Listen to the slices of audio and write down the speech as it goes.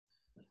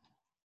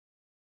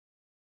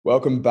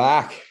Welcome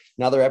back.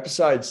 Another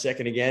episode,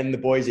 second again. The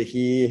boys are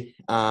here.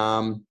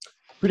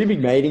 Pretty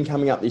big meeting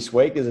coming up this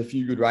week. There's a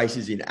few good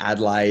races in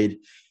Adelaide, a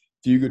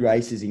few good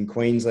races in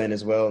Queensland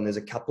as well. And there's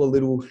a couple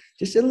of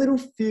just a little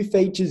few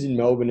features in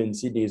Melbourne and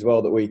Sydney as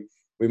well that we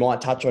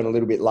might touch on a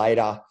little bit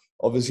later.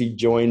 Obviously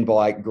joined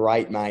by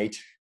great mate,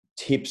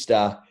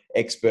 tipster,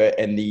 expert,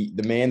 and the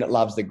man that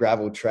loves the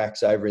gravel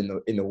tracks over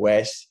in the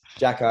West,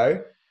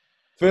 Jacko.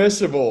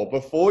 First of all,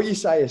 before you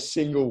say a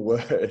single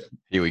word,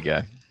 Here we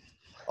go.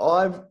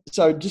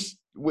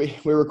 We're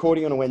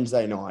recording on a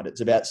Wednesday night.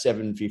 It's about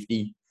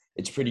 7:50.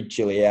 It's pretty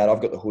chilly out.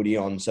 I've got the hoodie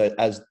on. So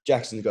as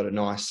Jackson's got a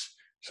nice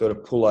sort of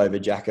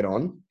pullover jacket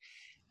on.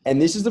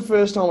 And this is the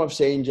first time I've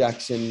seen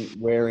Jackson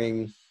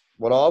wearing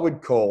what I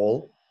would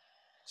call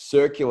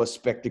circular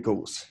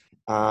spectacles.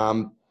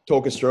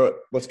 Talk us through it.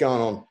 What's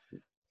going on?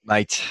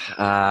 Mate,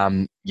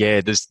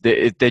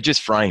 they're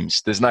just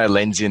frames. There's no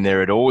lens in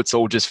there at all. It's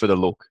all just for the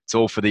look. It's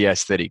all for the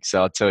aesthetic.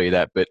 So I'll tell you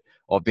that. But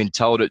I've been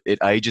told it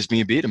ages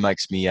me a bit. It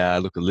makes me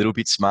look a little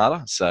bit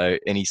smarter. So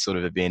any sort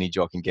of advantage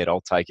I can get,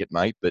 I'll take it,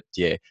 mate. But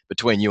yeah,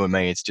 between you and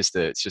me, it's just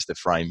a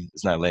frame.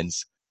 There's no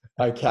lens.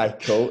 Okay,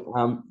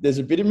 cool. There's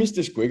a bit of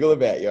Mr. Squiggle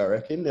about you, I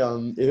reckon.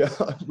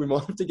 We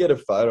might have to get a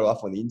photo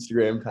up on the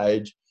Instagram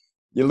page.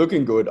 You're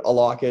looking good. I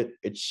like it.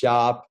 It's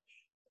sharp.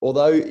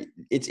 Although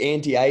it's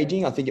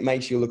anti-aging, I think it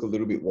makes you look a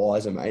little bit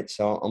wiser, mate.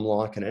 So I'm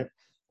liking it.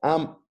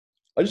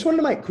 I just wanted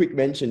to make a quick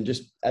mention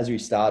just as we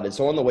started.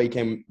 So on the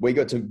weekend, we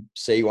got to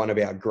see one of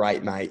our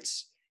great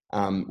mates.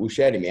 We'll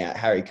shout him out,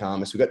 Harry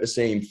Karmas. We got to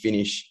see him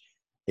finish.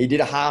 He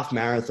did a half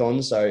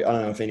marathon. So I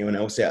don't know if anyone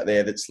else out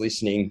there that's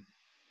listening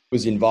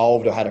was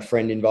involved or had a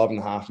friend involved in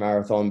the half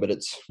marathon, but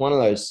it's one of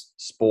those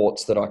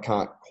sports that I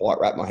can't quite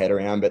wrap my head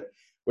around. But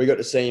we got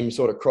to see him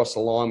sort of cross the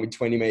line with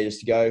 20 meters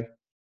to go.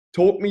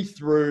 Talk me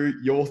through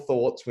your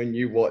thoughts when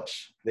you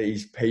watch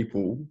these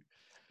people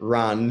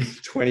run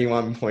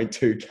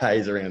 21.2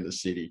 Ks around the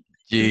city.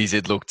 Jeez,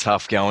 it looked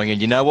tough going.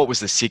 And you know what was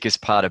the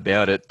sickest part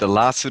about it? The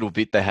last little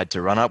bit they had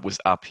to run up was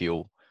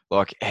uphill.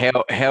 Like,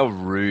 how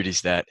rude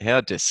is that?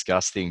 How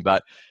disgusting.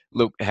 But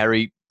look,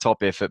 Harry,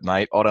 top effort,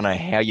 mate. I don't know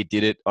how you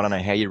did it. I don't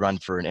know how you run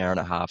for an hour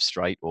and a half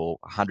straight or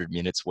 100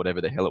 minutes,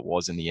 whatever the hell it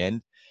was in the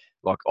end.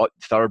 Like,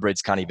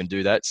 thoroughbreds can't even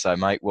do that. So,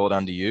 mate, well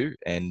done to you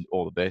and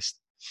all the best.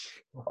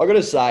 I got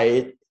to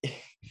say,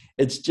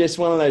 it's just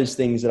one of those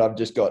things that I've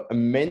just got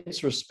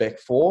immense respect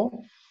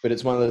for, but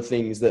it's one of the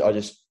things that I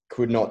just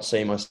could not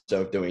see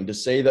myself doing. To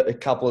see that a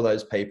couple of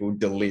those people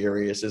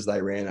delirious as they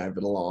ran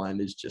over the line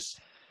is just,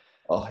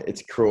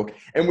 it's crook.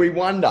 And we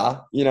wonder,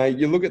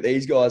 you look at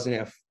these guys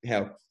and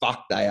how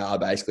fucked they are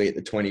basically at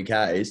the 20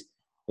 Ks,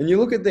 and you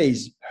look at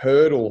these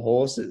hurdle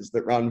horses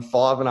that run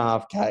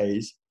 5.5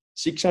 Ks,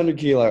 600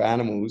 kilo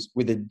animals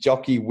with a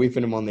jockey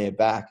whipping them on their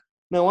back.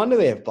 No wonder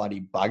they're bloody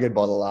buggered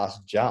by the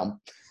last jump.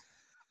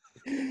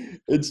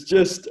 It's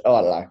just, I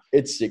don't know,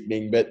 it's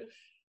sickening. But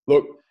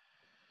look,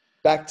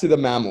 back to the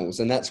mammals,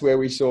 and that's where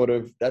we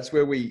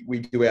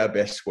do our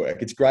best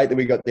work. It's great that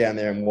we got down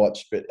there and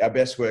watched, but our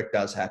best work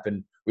does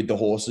happen with the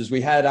horses.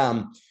 We had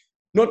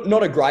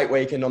not a great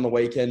weekend on the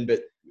weekend,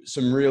 but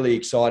some really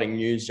exciting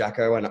news,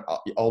 Jacko, and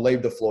I'll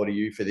leave the floor to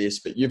you for this,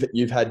 but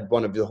you've had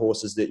one of the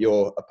horses that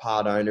you're a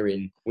part owner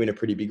in win a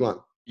pretty big one.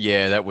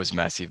 Yeah, that was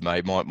massive,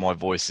 mate. My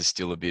voice is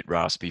still a bit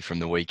raspy from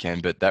the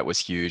weekend, but that was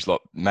huge. Like,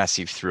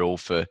 massive thrill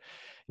for,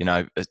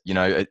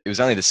 it was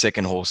only the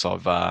second horse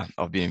I've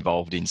been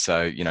involved in,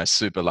 so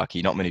super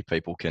lucky. Not many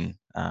people can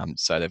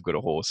say they've got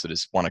a horse that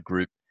has won a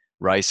group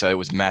race, so it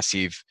was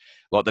massive.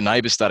 Like, the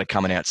neighbours started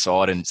coming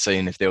outside and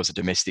seeing if there was a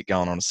domestic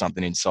going on or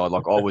something inside.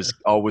 Like,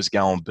 I was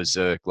going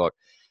berserk. Like,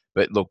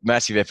 but look,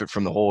 massive effort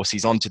from the horse.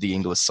 He's on to the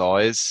English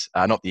sires,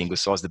 not the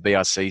English sires, the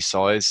BRC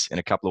sires in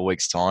a couple of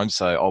weeks' time.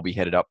 So I'll be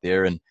headed up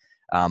there and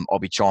I'll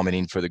be chiming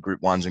in for the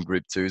Group 1s and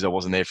Group 2s. I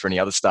wasn't there for any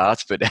other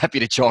starts, but happy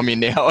to chime in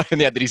now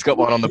that he's got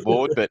one on the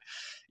board. But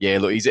yeah,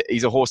 look,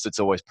 he's a horse that's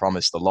always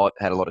promised a lot,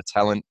 had a lot of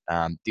talent,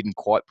 didn't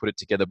quite put it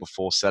together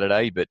before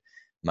Saturday, but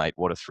mate,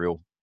 what a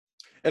thrill.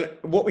 And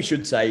what we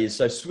should say is,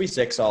 so Swiss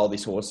Exile,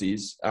 this horse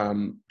is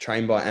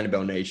trained by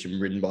Annabelle Niche and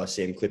ridden by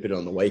Sam Clippert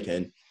on the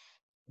weekend.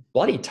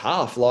 Bloody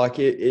tough. Like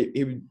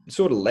it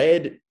sort of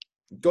led,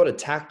 got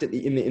attacked at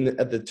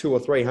the 200 or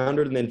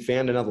 300, and then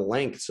found another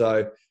length.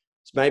 So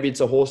maybe it's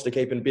a horse to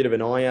keep a bit of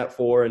an eye out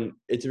for, and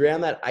it's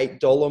around that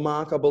 $8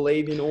 mark, I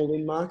believe, in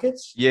all-in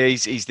markets. Yeah,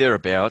 he's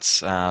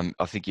thereabouts. I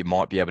think you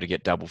might be able to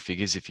get double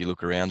figures if you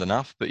look around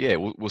enough. But yeah,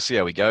 we'll see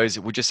how he goes.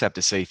 We'll just have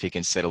to see if he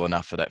can settle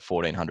enough for that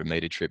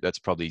 1,400-metre trip. That's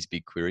probably his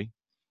big query.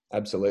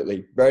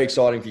 Absolutely. Very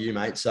exciting for you,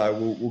 mate. So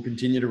we'll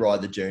continue to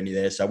ride the journey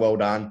there. So well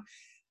done.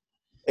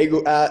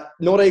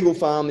 Not Eagle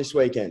Farm this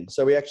weekend.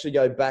 So we actually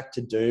go back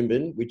to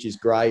Doomben, which is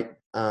great.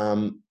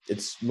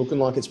 It's looking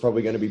like it's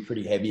probably going to be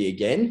pretty heavy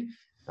again.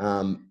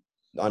 I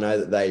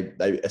know that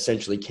they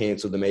essentially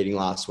cancelled the meeting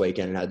last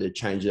weekend and had to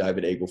change it over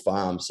to Eagle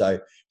Farm. So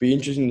be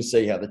interesting to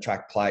see how the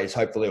track plays.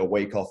 Hopefully a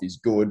week off is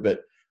good,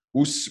 but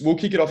we'll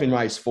kick it off in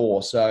race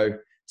 4. So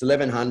it's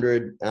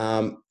 1,100.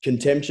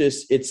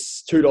 Contemptuous,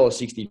 it's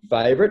 $2.60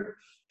 favourite.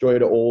 Joy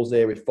to All's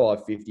there with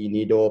 $5.50.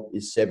 Near Dorp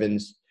is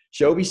 7s.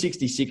 Shelby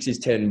 66 is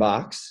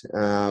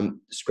 $10.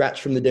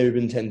 Scratch from the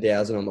Doomben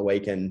 10,000 on the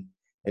weekend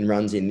and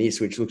runs in this,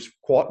 which looks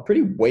quite a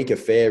pretty weak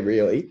affair,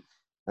 really.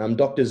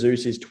 Dr.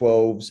 Zeus is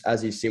 12s,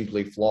 as is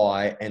Simply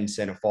Fly and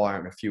Centre Fire,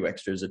 and a few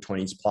extras at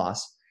 20s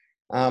plus.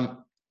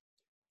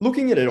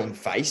 Looking at it on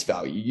face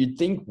value, you'd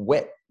think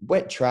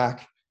wet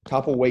track,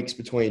 couple weeks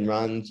between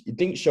runs. You'd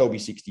think Shelby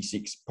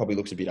 66 probably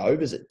looks a bit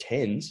overs at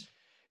 10s.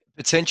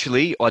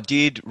 Potentially. I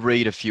did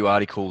read a few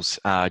articles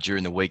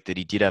during the week that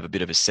he did have a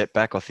bit of a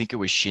setback. I think it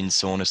was shin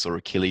soreness or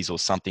Achilles or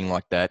something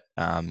like that.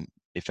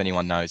 If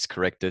anyone knows,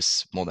 correct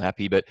us, more than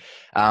happy. But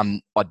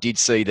I did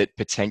see that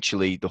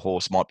potentially the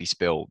horse might be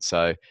spelled.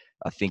 So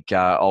I think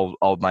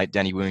old mate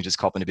Danny Williams just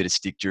copping a bit of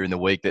stick during the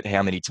week that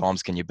how many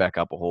times can you back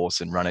up a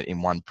horse and run it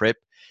in one prep?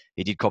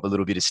 He did cop a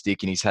little bit of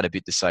stick and he's had a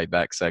bit to say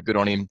back. So good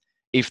on him.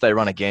 If they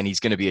run again, he's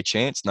going to be a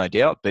chance, no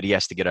doubt, but he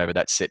has to get over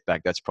that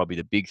setback. That's probably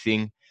the big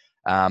thing.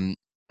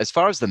 As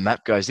far as the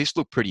map goes, this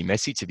looked pretty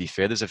messy, to be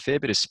fair. There's a fair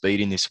bit of speed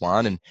in this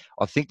one, and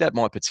I think that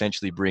might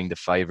potentially bring the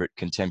favourite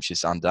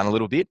Contemptuous undone a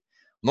little bit.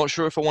 I'm not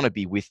sure if I want to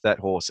be with that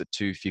horse at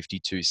 250,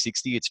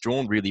 260. It's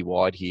drawn really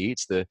wide here.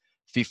 It's the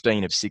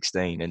 15 of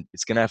 16, and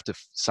it's going to have to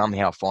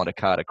somehow find a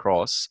card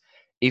across.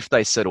 If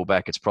they settle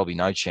back, it's probably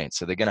no chance.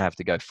 So they're going to have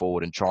to go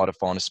forward and try to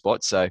find a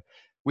spot. So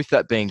with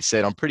that being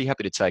said, I'm pretty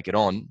happy to take it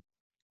on.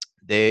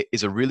 There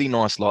is a really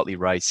nice, lightly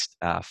raced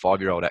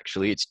 5-year-old,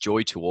 actually. It's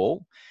Joy to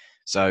All.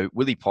 So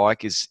Willie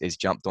Pike has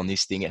jumped on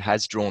this thing. It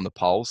has drawn the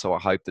pole, so I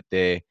hope that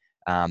they're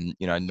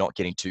not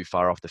getting too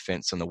far off the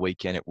fence on the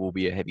weekend. It will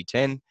be a heavy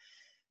 10.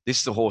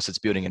 This is a horse that's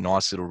building a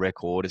nice little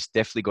record. It's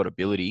definitely got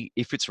ability.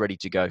 If it's ready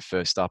to go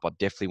first up, I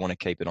definitely want to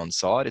keep it on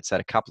side. It's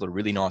had a couple of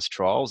really nice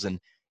trials, and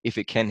if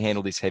it can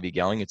handle this heavy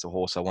going, it's a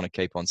horse I want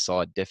to keep on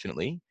side,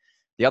 definitely.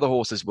 The other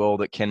horse as well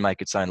that can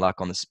make its own luck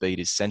on the speed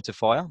is Centre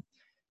Fire.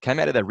 Came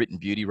out of that Written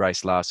Beauty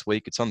race last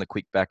week. It's on the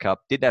quick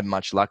backup. Didn't have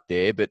much luck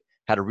there, but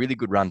had a really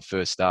good run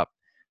first up.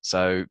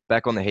 So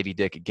back on the heavy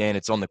deck again.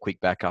 It's on the quick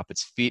backup.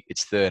 It's fit.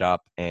 It's third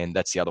up, and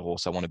that's the other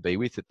horse I want to be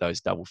with at those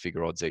double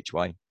figure odds each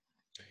way.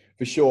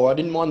 For sure. I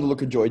didn't mind the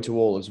look of Joy to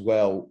All as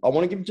well. I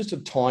want to give just a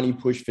tiny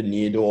push for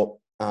Neardorp.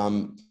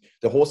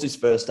 The horse is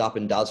first up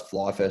and does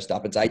fly first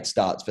up. It's 8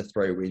 starts for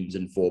 3 wins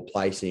and 4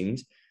 placings.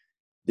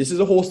 This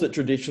is a horse that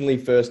traditionally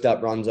first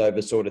up runs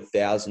over sort of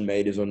 1,000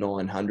 metres or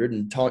 900,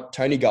 and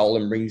Tony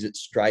Gollan brings it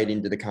straight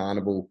into the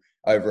carnival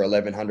over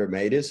 1,100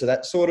 metres. So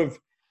that sort of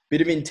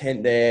bit of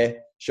intent there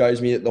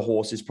shows me that the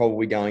horse is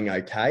probably going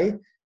okay.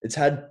 It's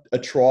had a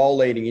trial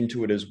leading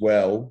into it as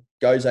well.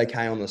 Goes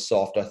okay on the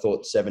soft. I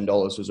thought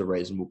 $7 was a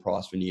reasonable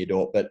price for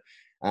Neardorp. But,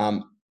 I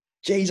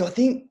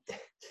think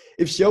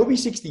if Shelby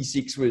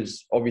 66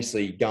 was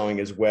obviously going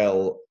as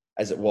well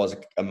as it was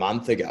a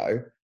month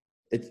ago,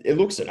 it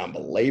looks an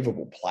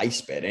unbelievable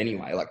place bet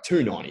anyway, like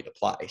 $2.90 the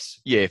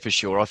place. Yeah, for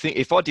sure. I think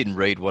if I didn't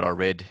read what I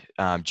read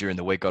during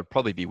the week, I'd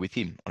probably be with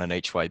him on an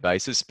each way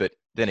basis. But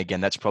then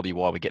again, that's probably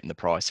why we're getting the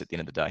price at the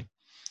end of the day.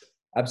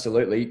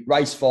 Absolutely.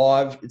 Race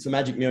 5, it's the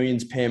Magic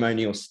Millions Pam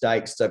O'Neill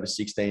Stakes. It's over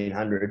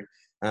 1,600.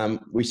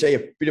 We see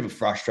a bit of a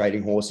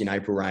frustrating horse in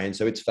April Rain,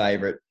 so it's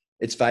favourite.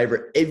 It's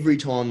favourite every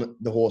time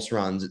the horse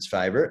runs, it's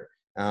favourite,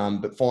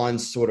 but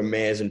finds sort of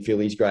mares and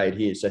fillies grade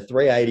here. So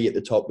 380 at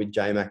the top with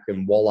J-Mac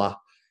and Waller.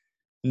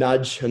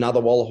 Nudge,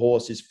 another Waller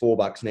horse, is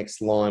 $4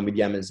 next line with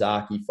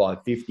Yamazaki,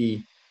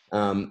 550.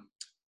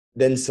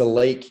 Then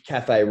Salik,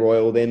 Cafe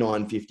Royal, they're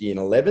 950 and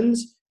 11s.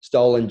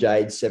 Stolen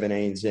Jade,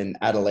 17s, and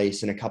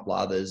Adelise and a couple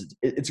of others.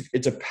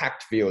 It's a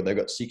packed field. They've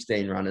got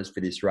 16 runners for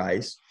this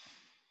race.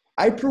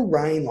 April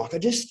Rain, I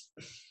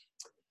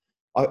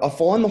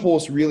find the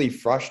horse really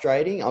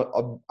frustrating.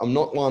 I'm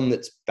not one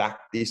that's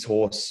backed this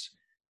horse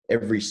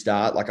every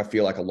start like I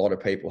feel like a lot of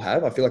people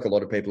have. I feel like a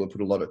lot of people have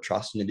put a lot of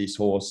trust into this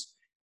horse.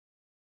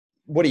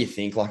 What do you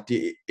think?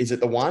 Is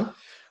it the one?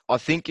 I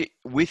think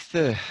with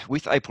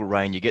April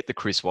Rain, you get the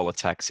Chris Waller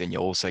tax and you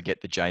also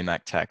get the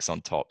J-Mac tax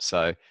on top.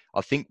 So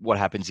I think what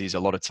happens is a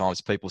lot of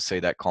times people see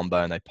that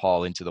combo and they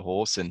pile into the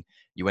horse and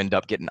you end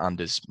up getting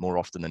unders more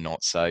often than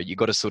not. So you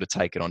got to sort of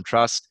take it on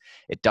trust.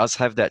 It does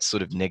have that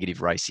sort of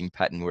negative racing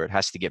pattern where it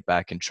has to get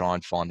back and try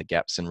and find the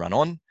gaps and run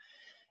on.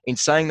 In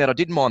saying that, I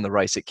didn't mind the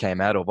race it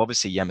came out of.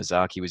 Obviously,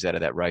 Yamazaki was out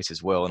of that race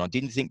as well, and I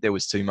didn't think there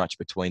was too much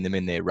between them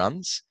in their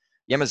runs.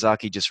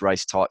 Yamazaki just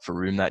raced tight for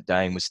room that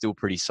day and was still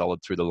pretty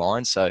solid through the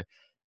line. So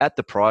at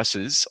the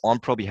prices, I'm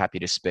probably happy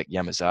to spec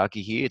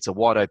Yamazaki here. It's a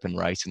wide open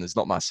race and there's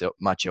not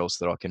much else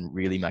that I can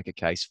really make a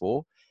case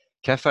for.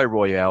 Cafe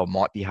Royale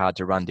might be hard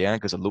to run down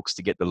because it looks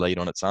to get the lead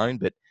on its own.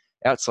 But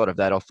outside of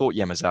that, I thought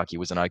Yamazaki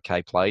was an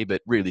okay play,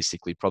 but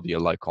realistically, probably a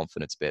low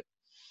confidence bet.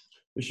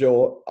 For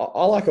sure.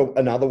 I like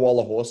another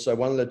Waller horse. So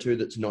one of the two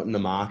that's not in the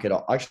market.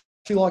 I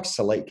actually like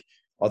Salik.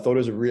 I thought it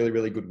was a really,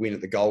 really good win at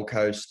the Gold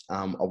Coast.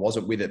 I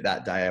wasn't with it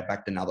that day. I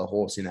backed another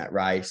horse in that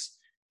race.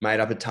 Made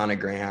up a ton of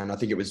ground. I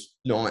think it was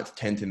 9th,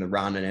 10th in the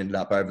run and ended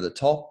up over the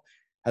top.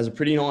 Has a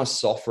pretty nice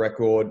soft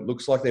record.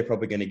 Looks like they're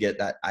probably going to get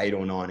that 8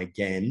 or 9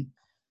 again.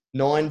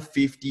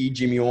 950,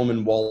 Jimmy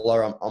Orman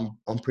Waller.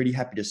 I'm pretty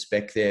happy to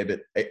spec there. But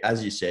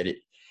as you said,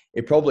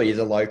 it probably is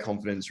a low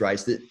confidence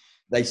race.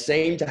 they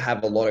seem to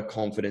have a lot of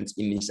confidence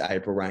in this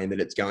April rain that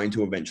it's going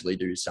to eventually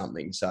do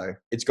something. So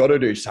it's got to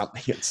do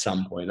something at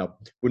some point. I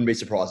wouldn't be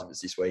surprised if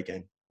it's this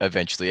weekend.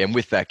 Eventually, and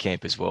with that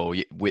camp as well,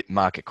 with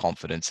market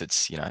confidence,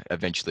 it's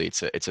eventually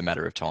it's a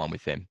matter of time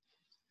with them.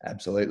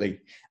 Absolutely.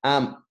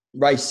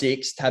 Race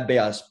 6, Tab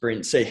BR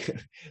Sprint. See,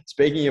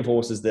 speaking of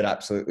horses that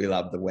absolutely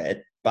love the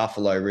wet,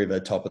 Buffalo River,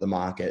 top of the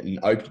market, and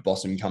Oaked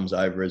Blossom comes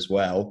over as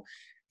well.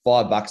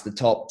 $5 the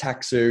top.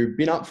 Taxu,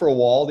 been up for a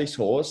while, this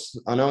horse.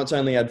 I know it's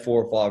only had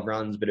 4 or 5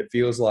 runs, but it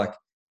feels like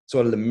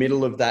sort of the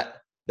middle of that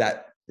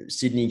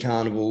Sydney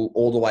Carnival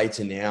all the way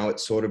to now.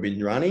 It's sort of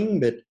been running,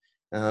 but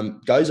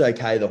goes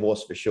okay, the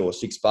horse for sure.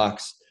 $6.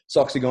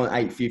 Soxagon,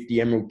 $8.50.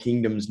 Emerald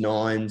Kingdom's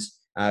 9s.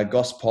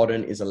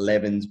 Gospodin is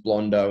 11s.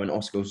 Blondo and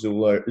Oscar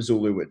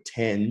Zulu at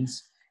 10s.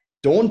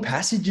 Dawn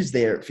Passage is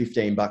there at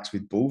 $15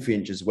 with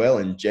Bullfinch as well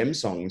and Gem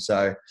Song.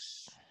 So,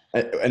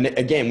 and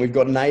again, we've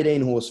got an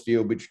 18-horse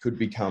field, which could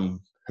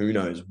become who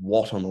knows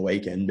what on the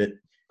weekend. But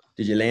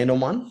did you land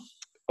on one?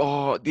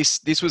 Oh,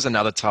 this was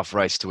another tough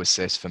race to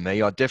assess for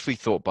me. I definitely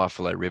thought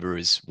Buffalo River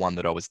is one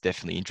that I was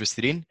definitely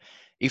interested in.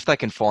 If they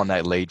can find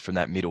that lead from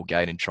that middle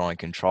gate and try and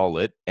control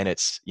it, and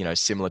it's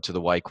similar to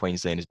the way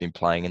Queensland has been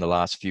playing in the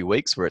last few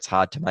weeks, where it's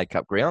hard to make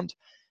up ground,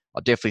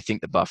 I definitely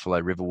think the Buffalo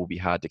River will be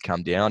hard to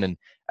come down. And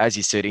as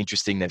you said,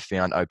 interesting, they've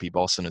found Opie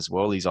Bosson as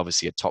well. He's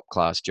obviously a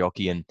top-class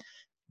jockey and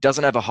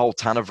doesn't have a whole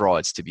ton of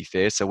rides, to be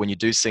fair. So when you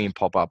do see him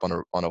pop up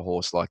on a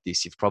horse like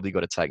this, you've probably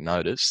got to take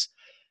notice.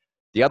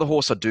 The other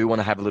horse I do want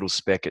to have a little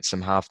spec at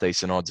some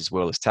half-decent odds as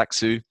well is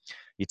Taxu.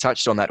 You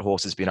touched on that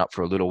horse has been up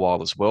for a little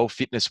while as well.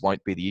 Fitness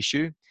won't be the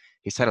issue.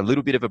 He's had a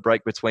little bit of a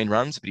break between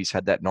runs, but he's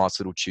had that nice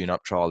little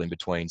tune-up trial in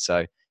between.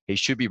 So he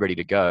should be ready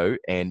to go,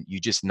 and you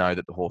just know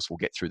that the horse will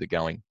get through the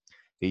going.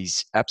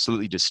 He's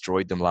absolutely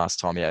destroyed them last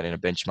time out in a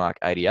benchmark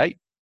 88.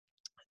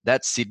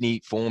 That's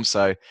Sydney form,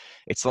 so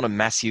it's not a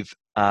massive,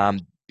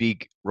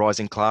 big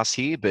rising class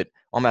here, but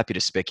I'm happy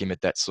to spec him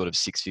at that sort of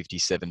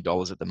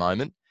 $6.57 at the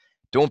moment.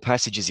 Dawn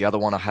Passage is the other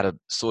one I had a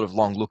sort of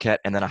long look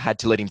at, and then I had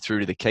to let him through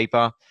to the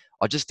keeper.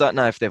 I just don't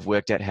know if they've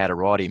worked out how to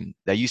ride him.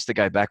 They used to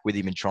go back with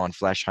him and try and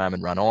flash home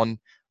and run on.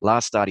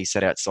 Last start, he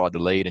sat outside the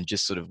lead and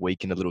just sort of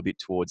weakened a little bit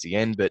towards the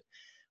end, but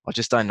I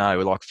just don't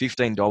know. Like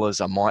 $15,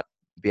 I might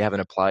be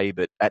having a play,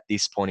 but at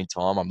this point in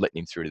time, I'm letting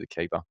him through to the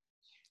keeper.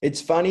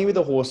 It's funny with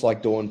a horse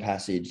like Dawn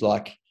Passage,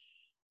 like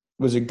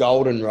was a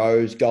Golden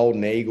Rose,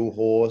 Golden Eagle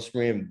horse,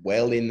 ran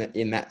well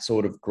in that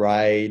sort of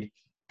grade,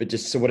 but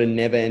just sort of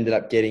never ended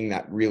up getting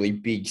that really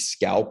big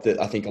scalp that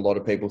I think a lot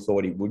of people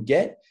thought he would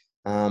get.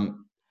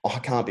 I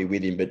can't be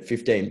with him, but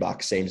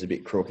 $15 seems a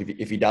bit crook.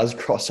 If he does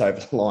cross over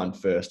the line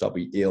first, I'll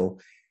be ill.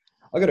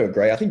 I got to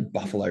agree. I think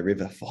Buffalo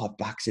River,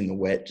 $5 in the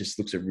wet just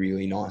looks a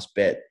really nice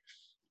bet.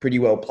 Pretty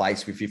well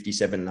placed with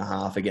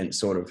 57.5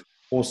 against sort of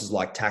horses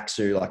like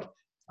Taxu, like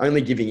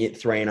only giving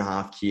it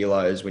 3.5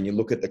 kilos. When you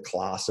look at the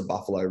class of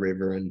Buffalo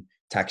River and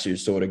Taxu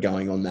sort of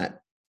going on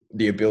that,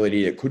 the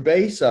ability it could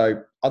be.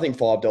 So I think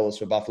 $5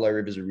 for Buffalo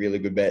River is a really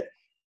good bet.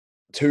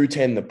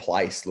 210 the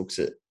place looks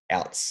at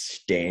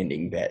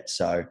outstanding bet.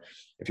 So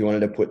if you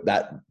wanted to put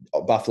that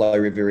Buffalo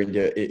River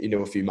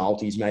into a few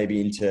multis,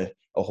 maybe into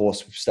a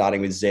horse starting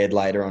with Z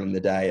later on in the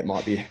day, it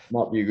might be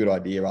a good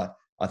idea.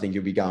 I think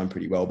you'll be going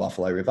pretty well,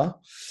 Buffalo River.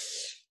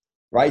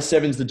 Race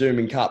 7's the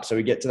Doomben Cup. So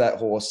we get to that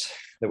horse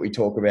that we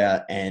talk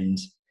about, and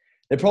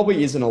there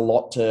probably isn't a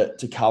lot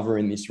to cover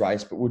in this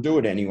race, but we'll do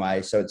it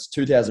anyway. So it's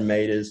 2,000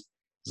 metres.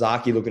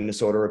 Zaki looking to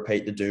sort of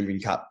repeat the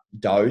Doomben Cup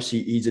dose.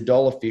 He's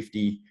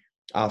 $1.50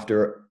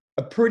 after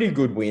a pretty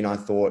good win, I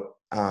thought,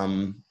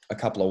 a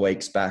couple of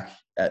weeks back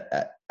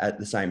at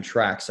the same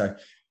track. So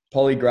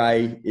Polly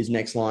Gray is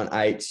next line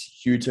 8s,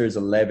 Huter is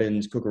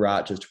 11s,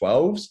 Cucaracha is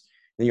 12s.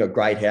 Then you got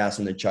Great House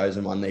and the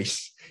Chosen One,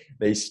 these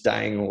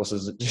staying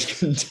horses that just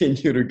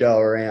continue to go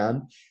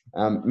around.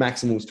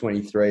 Maximal's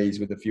 23s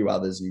with a few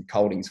others, and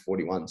Colding's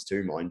 41s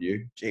too, mind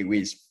you. Gee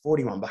whiz,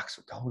 $41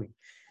 for Colding.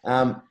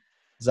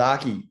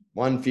 Zaki,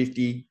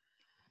 150,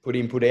 put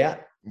in, put out.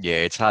 Yeah,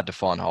 it's hard to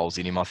find holes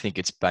in him. I think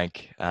it's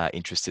bank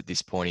interest at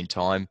this point in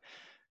time.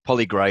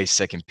 Polly Gray's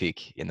second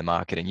pick in the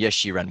market. And yes,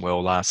 she ran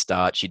well last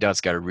start. She does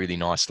go really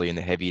nicely in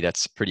the heavy.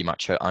 That's pretty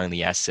much her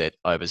only asset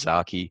over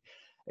Zaki.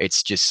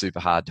 It's just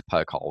super hard to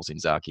poke holes in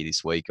Zaki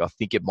this week. I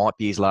think it might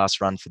be his last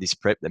run for this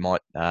prep. They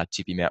might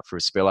tip him out for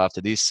a spell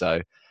after this.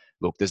 So,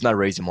 look, there's no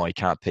reason why he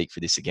can't peak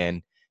for this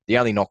again. The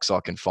only knocks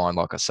I can find,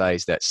 like I say,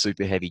 is that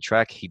super heavy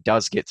track. He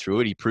does get through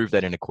it. He proved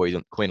that in a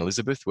Queen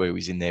Elizabeth where he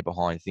was in there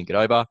behind Think It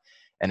Over.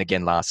 And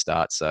again, last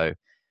start. So,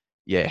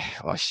 yeah,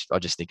 I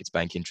just think it's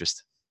bank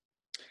interest.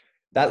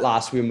 That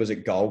last win was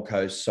at Gold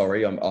Coast.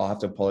 Sorry, I'll have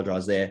to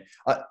apologise there.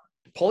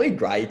 Polly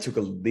Gray took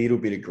a little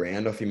bit of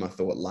ground off him, I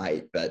thought,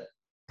 late, but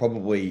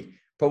probably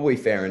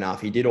fair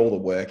enough. He did all the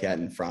work out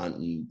in front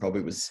and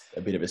probably was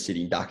a bit of a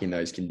sitting duck in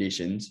those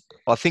conditions.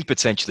 I think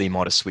potentially he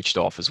might have switched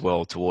off as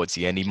well towards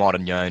the end. He might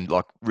have known,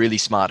 like really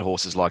smart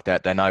horses like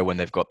that, they know when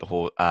they've got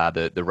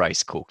the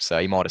race cooked. So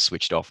he might have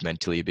switched off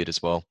mentally a bit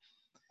as well.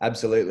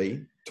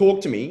 Absolutely. Talk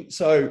to me.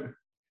 So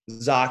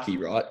Zaki,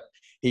 right?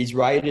 He's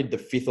rated the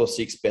 5th or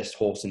 6th best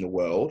horse in the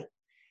world.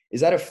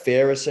 Is that a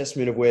fair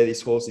assessment of where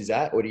this horse is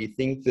at, or do you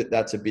think that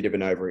that's a bit of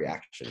an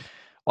overreaction?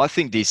 I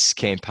think this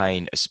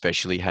campaign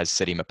especially has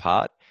set him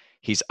apart.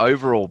 His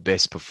overall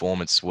best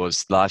performance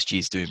was last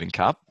year's Doomben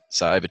Cup,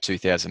 so over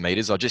 2,000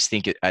 metres. I just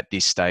think at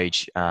this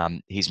stage,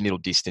 his middle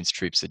distance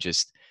trips are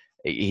just,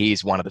 he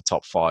is one of the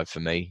top five for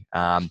me.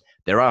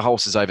 There are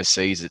horses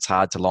overseas it's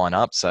hard to line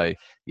up, so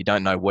you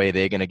don't know where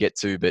they're going to get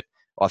to, but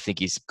I think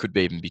he could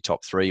even be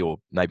top three or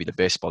maybe the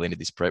best by the end of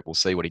this prep. We'll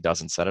see what he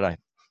does on Saturday.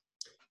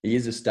 He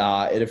is a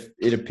star.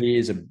 It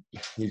appears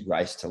his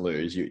race to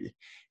lose.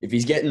 If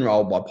he's getting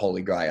rolled by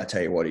Polly Gray, I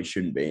tell you what, he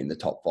shouldn't be in the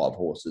top five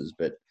horses,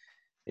 but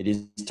it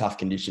is tough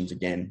conditions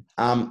again.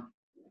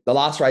 The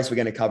last race we're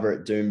going to cover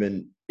at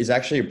Doomben is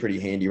actually a pretty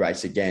handy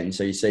race again.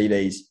 So you see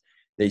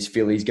these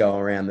fillies go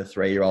around the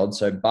 3-year-olds.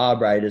 So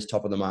Barb Raiders,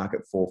 top of the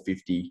market,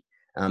 450.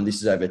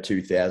 This is over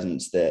 2,000.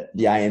 It's the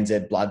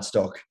ANZ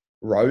Bloodstock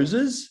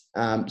Roses.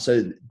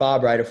 So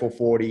Barb Raider,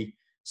 440.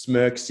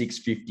 Smirk,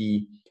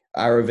 650.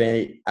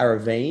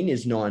 Aravine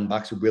is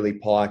 $9 with Willie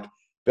Pike.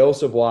 Belle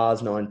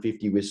Savoie's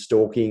 950 with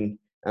Stalking.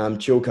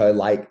 Chilco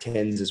Lake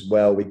 10s as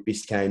well with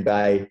Biscayne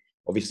Bay,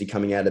 obviously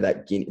coming out of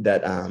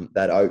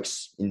that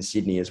Oaks in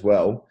Sydney as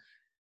well.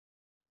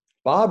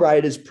 Barb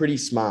Raider's pretty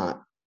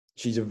smart.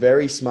 She's a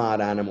very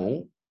smart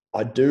animal.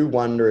 I do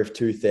wonder if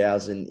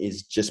 2,000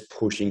 is just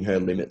pushing her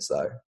limits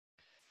though.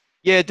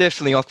 Yeah,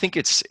 definitely. I think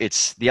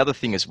it's the other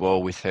thing as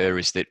well with her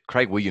is that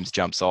Craig Williams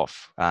jumps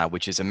off,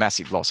 which is a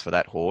massive loss for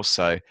that horse.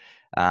 So,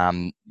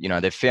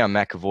 they've found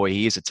McAvoy.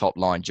 He is a top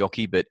line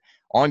jockey, but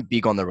I'm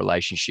big on the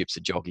relationships a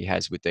jockey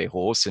has with their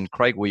horse, and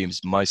Craig Williams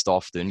most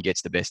often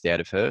gets the best out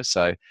of her.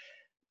 So,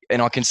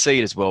 and I can see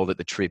it as well that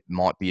the trip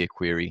might be a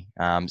query.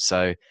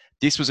 So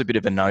this was a bit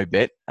of a no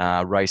bet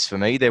race for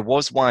me. There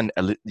was one,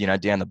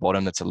 down the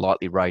bottom that's a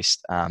lightly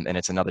raced, and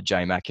it's another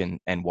J Mac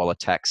and Waller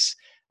Tax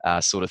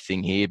sort of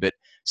thing here. But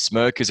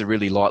Smirk is a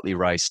really lightly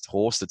raced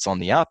horse that's on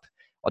the up.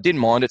 I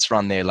didn't mind its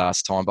run there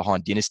last time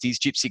behind Dynasties.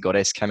 Gypsy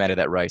Goddess came out of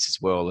that race as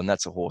well, and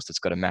that's a horse that's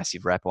got a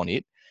massive wrap on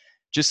it.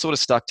 Just sort of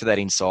stuck to that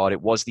inside.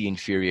 It was the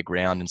inferior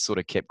ground and sort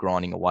of kept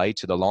grinding away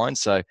to the line.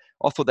 So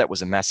I thought that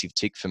was a massive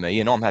tick for me,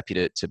 and I'm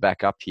happy to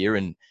back up here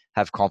and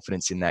have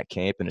confidence in that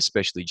camp, and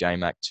especially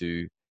J-Mac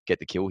to get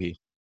the kill here.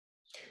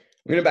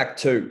 I'm going to back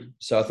two.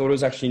 So I thought it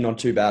was actually not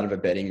too bad of a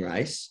betting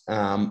race.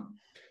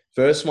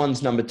 First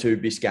one's number 2,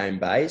 Biscayne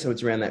Bay. So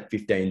it's around that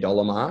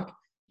 $15 mark.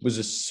 It was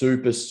a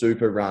super,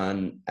 super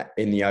run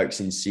in the Oaks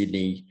in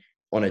Sydney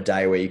on a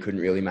day where you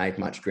couldn't really make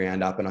much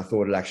ground up. And I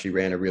thought it actually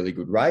ran a really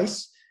good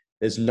race.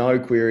 There's no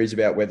queries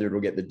about whether it'll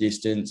get the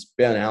distance.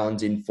 Ben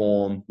Allen's in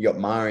form. You got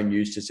Mara and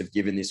Eustace have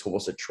given this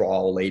horse a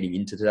trial leading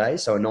into today.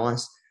 So a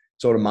nice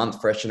sort of month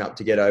freshen up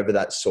to get over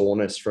that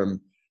soreness from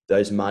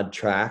those mud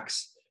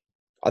tracks.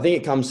 I think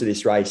it comes to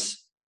this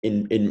race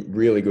in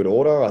really good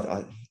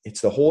order.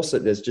 It's the horse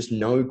that there's just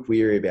no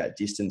query about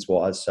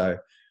distance-wise. So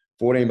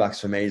 $14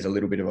 for me is a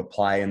little bit of a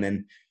play. And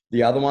then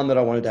the other one that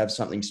I wanted to have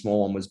something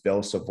small on was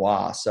Belle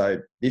Savoie. So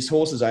this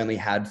horse has only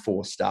had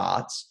 4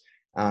 starts.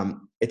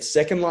 Its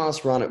second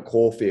last run at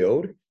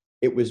Caulfield,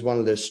 it was one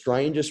of the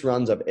strangest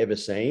runs I've ever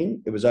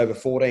seen. It was over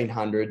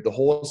 1,400. The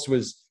horse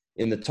was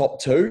in the top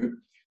 2.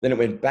 Then it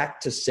went back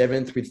to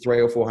 7th with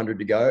 300 or 400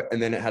 to go.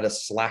 And then it had a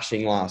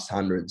slashing last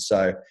 100.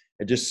 So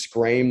it just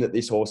screamed that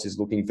this horse is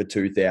looking for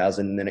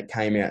 2,000. And then it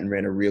came out and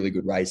ran a really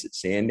good race at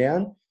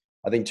Sandown.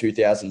 I think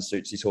 2,000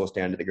 suits this horse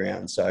down to the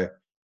ground. So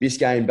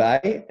Biscayne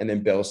Bay and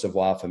then Belle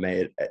Savoie for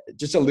me.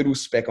 Just a little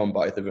spec on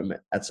both of them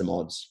at some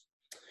odds.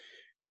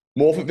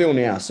 Morphettville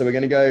now. So we're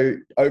going to go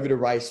over to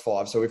race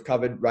 5. So we've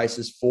covered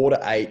races 4 to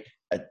 8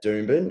 at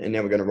Doomben, and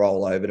now we're going to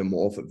roll over to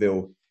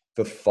Morphettville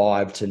for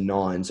 5 to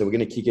 9. So we're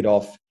going to kick it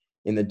off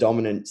in the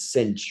dominant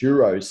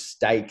Centuro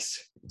Stakes.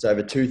 It's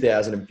over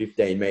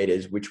 2,015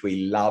 metres, which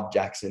we love,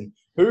 Jackson.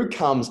 Who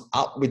comes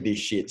up with this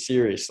shit?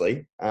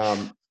 Seriously.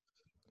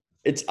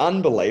 It's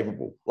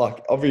unbelievable.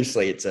 Like,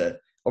 obviously it's a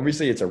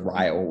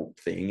rail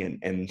thing,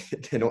 and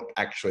they're not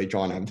actually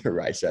trying to have the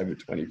race over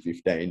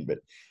 2015, but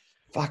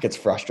fuck, it's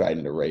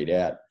frustrating to read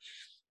out.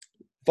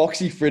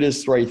 Foxy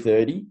Fritters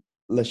 330.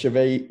 Le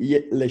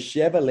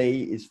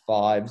Chevalier is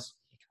 5s.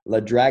 La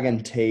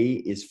Dragon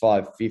T is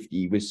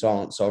 550 with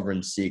Silent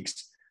Sovereign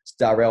 6.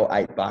 Starrell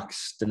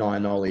 $8. Deny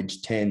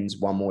Knowledge 10s.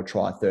 One More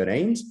Try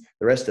 13s.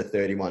 The rest are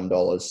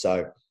 $31.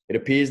 So it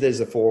appears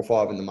there's a 4 or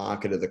 5 in the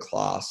market of the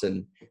class,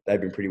 and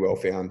they've been pretty well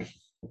found.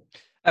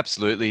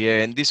 Absolutely,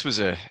 yeah. And this was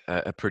a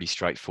pretty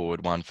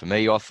straightforward one for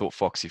me. I thought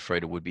Foxy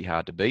Frida would be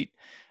hard to beat.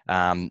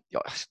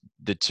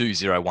 The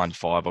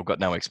 2015, I've got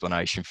no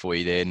explanation for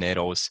you there, Ned.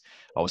 I was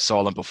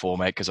silent before,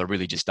 mate, because I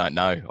really just don't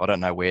know. I don't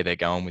know where they're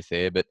going with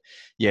there. But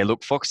yeah,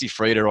 look, Foxy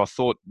Frida, I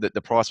thought that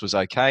the price was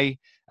okay.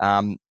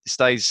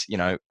 Stays,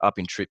 up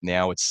in trip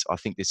now. I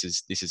think this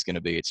is going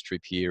to be its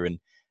trip here. And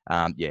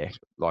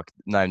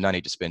no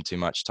need to spend too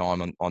much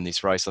time on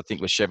this race. I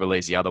think Le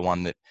Chevalier's the other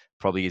one that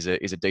probably is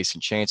a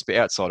decent chance. But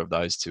outside of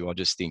those two, I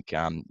just think,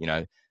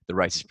 the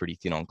race is pretty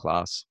thin on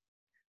class.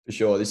 For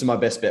sure. This is my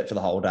best bet for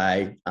the whole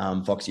day.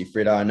 Foxy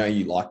Frida. I know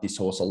you like this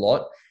horse a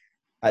lot.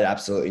 I had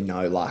absolutely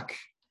no luck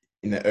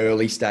in the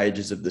early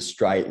stages of the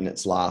straight in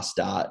its last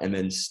start, and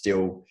then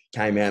still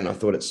came out, and I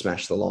thought it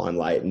smashed the line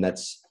late. And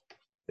that's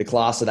the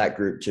class of that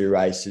Group 2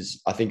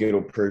 race. I think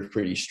it'll prove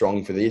pretty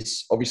strong for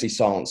this. Obviously,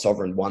 Silent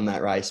Sovereign won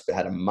that race, but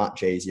had a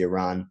much easier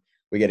run.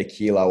 We get a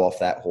kilo off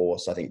that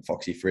horse. I think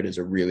Foxy Fritter's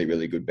a really,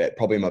 really good bet.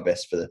 Probably my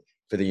best for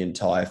the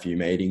entire few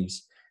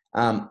meetings.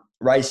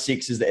 Race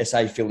 6 is the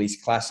SA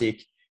Fillies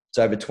Classic. It's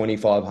over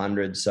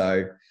 2,500,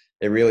 so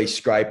they're really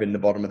scraping the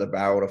bottom of the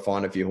barrel to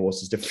find a few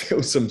horses to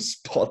fill some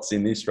spots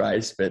in this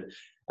race. But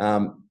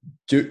how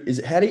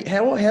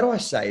do I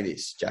say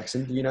this,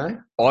 Jackson? Do you know?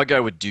 I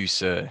go with Do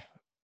Sir.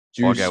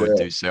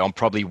 I'm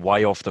probably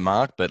way off the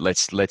mark, but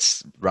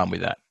let's run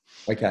with that.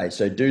 Okay,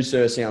 so Do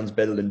Sir sounds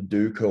better than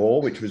Do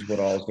Core, which was what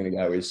I was going to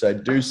go with. So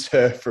Do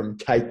Sir from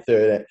gate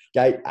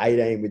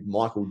 18 with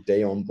Michael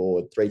D on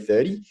board,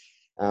 330.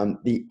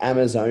 The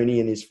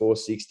Amazonian is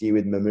 460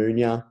 with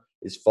Mamunia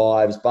is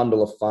 5s.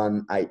 Bundle of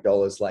Fun,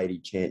 $8. Lady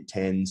Chant,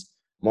 10s.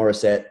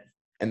 Morissette,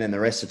 and then the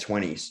rest are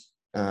 20s.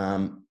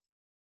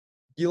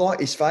 You like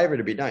his favourite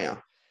a bit, don't you?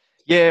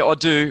 Yeah,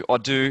 I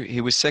do.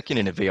 He was second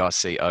in a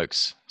VIC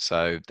Oaks,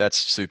 so that's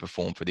super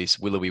form for this.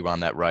 Willowy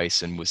run that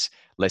race and was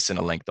less than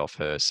a length off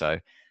her. So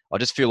I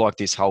just feel like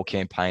this whole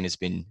campaign has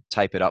been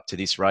tapered up to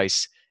this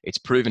race. It's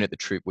proven at the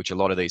trip, which a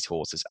lot of these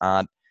horses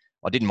aren't.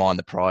 I didn't mind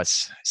the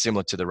price,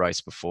 similar to the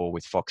race before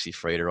with Foxy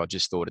Fritter. I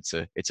just thought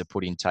it's a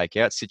put in take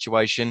out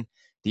situation.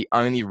 The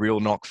only real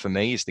knock for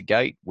me is the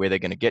gate, where they're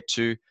going to get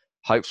to.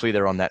 Hopefully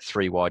they're on that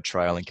 3 wide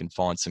trail and can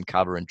find some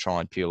cover and try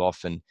and peel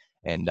off and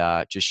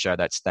just show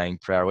that staying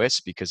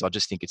prowess, because I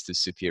just think it's the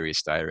superior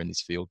stayer in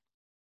this field.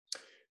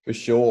 For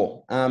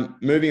sure.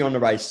 Moving on to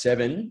race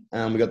 7,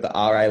 we got the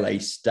RA Lee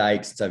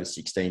Stakes. It's over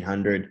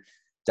 1,600.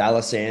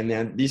 Dallasan.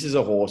 Now, this is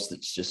a horse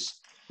that's just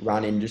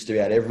run in just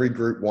about every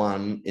Group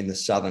 1 in the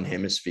Southern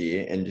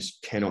Hemisphere and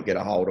just cannot get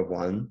a hold of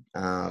one.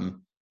 I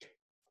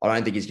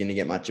don't think he's going to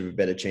get much of a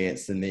better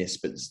chance than this,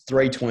 but it's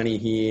 320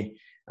 here.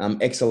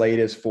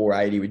 Exalitas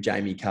 480 with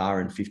Jamie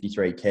Carr and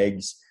 53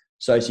 kegs.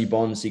 Soci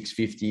Bond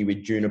 650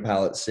 with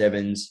Juniper at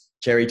 7s.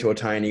 Cherry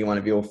Tortoni, one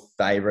of your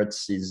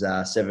favourites, is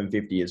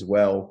 750 as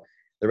well.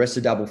 The rest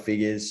are double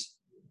figures.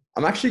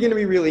 I'm actually going to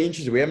be really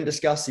interested. We haven't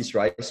discussed this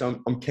race,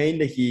 so I'm keen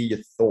to hear your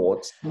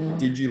thoughts.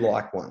 Did you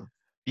like one?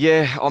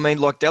 Yeah, I mean,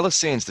 like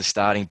Dallasan's the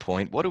starting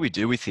point. What do we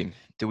do with him?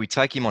 Do we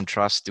take him on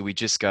trust? Do we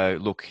just go,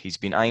 look, he's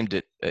been aimed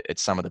at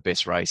some of the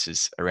best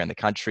races around the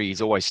country.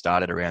 He's always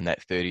started around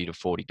that $30 to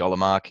 $40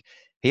 mark.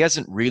 He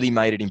hasn't really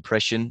made an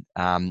impression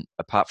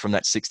apart from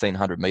that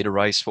 1,600 metre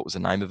race. What was the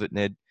name of it,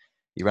 Ned?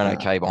 He ran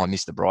okay behind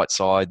Mr.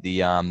 Brightside,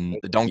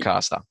 the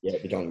Doncaster. Yeah,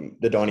 the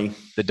Donny.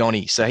 The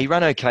Donny. So he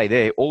ran okay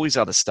there. All his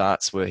other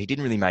starts were he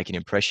didn't really make an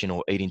impression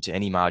or eat into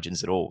any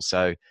margins at all.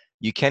 So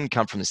you can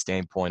come from the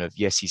standpoint of,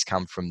 yes, he's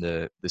come from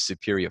the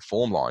superior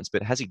form lines,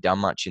 but has he done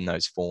much in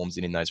those forms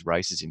and in those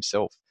races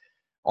himself?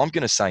 I'm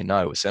going to say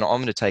no. So I'm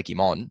going to take him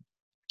on.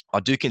 I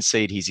do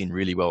concede he's in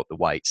really well at the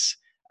weights.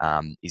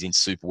 He's in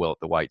super well at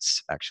the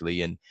weights,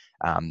 actually, and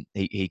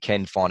he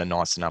can find a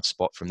nice enough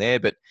spot from there.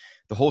 But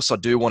the horse I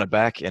do want to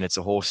back, and it's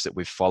a horse that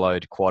we've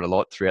followed quite a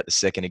lot throughout the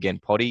second again,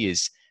 Potty,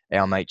 is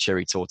our mate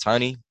Cherry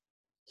Tortoni.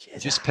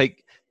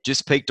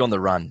 Just peaked on the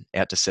run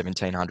out to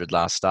 1,700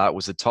 last start.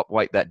 Was the top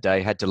weight that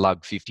day, had to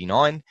lug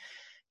 59.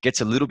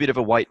 Gets a little bit of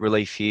a weight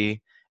relief here.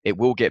 It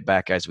will get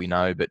back, as we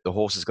know, but the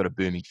horse has got a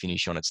booming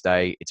finish on its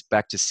day. It's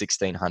back to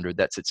 1,600.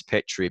 That's its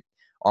pet trip.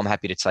 I'm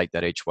happy to take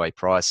that each way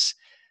price.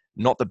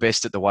 Not the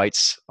best at the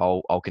weights,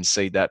 I'll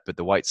concede that, but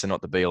the weights are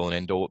not the be-all and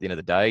end-all at the end of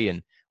the day,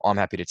 and I'm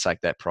happy to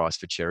take that price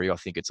for Cherry. I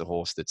think it's a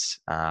horse that's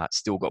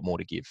still got more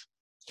to give.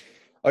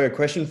 I got a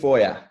question for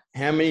you.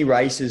 How many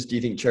races do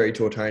you think Cherry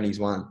Tortoni's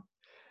won?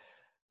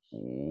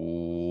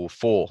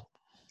 4.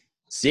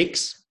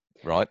 6?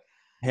 Right.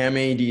 How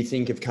many do you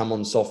think have come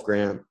on soft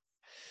ground?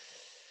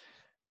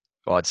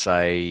 I'd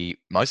say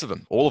most of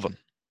them, all of them.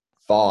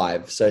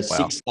 5. So Wow.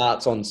 6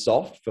 starts on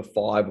soft for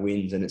 5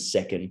 wins and a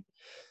second.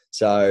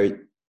 So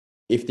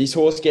if this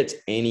horse gets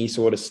any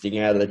sort of sting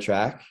out of the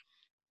track,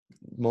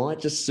 might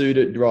just suit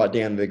it right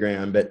down to the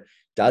ground, but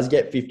does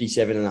get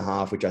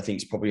 57.5, which I think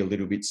is probably a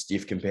little bit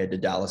stiff compared to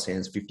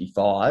Dallasan's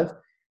 55.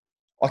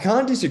 I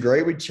can't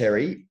disagree with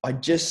Cherry.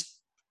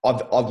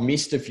 I've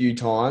missed a few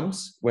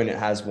times when it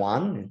has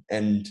won,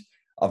 and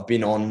I've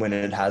been on when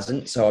it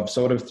hasn't. So I've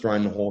sort of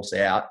thrown the horse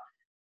out.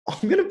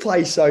 I'm going to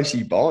play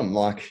Soci Bond.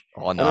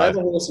 I know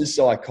the horse is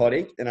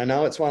psychotic, and I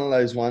know it's one of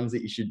those ones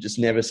that you should just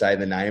never say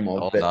the name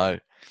of. No.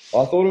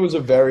 I thought it was a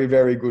very,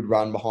 very good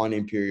run behind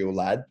Imperial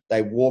Lad.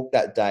 They walked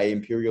that day.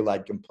 Imperial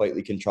Lad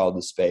completely controlled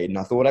the speed, and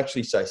I thought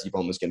actually Soci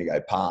Bond was going to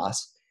go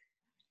past.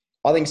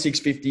 I think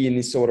 650 in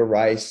this sort of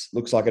race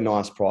looks like a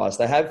nice price.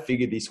 They have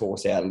figured this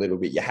horse out a little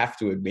bit. You have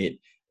to admit,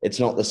 it's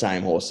not the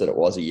same horse that it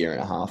was a year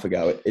and a half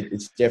ago.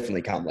 It's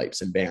definitely come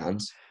leaps and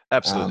bounds.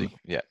 Absolutely,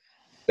 yeah.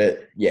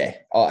 But yeah,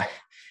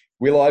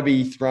 will I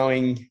be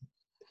throwing,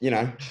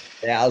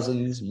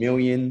 thousands,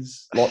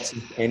 millions, lots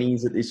of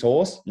pennies at this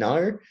horse?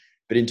 No.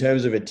 But in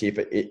terms of a tip,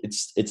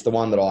 it's the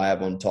one that I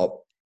have on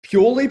top,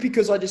 purely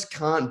because I just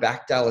can't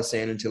back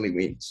Dallasan until he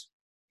wins.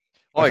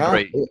 I I can't.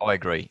 agree. I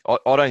agree.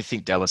 I don't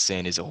think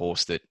Delasan is a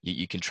horse that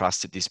you can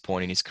trust at this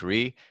point in his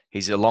career.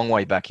 He's a long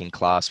way back in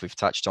class. We've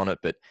touched on it,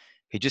 but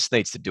he just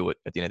needs to do it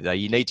at the end of the day.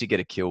 You need to get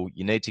a kill.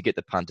 You need to get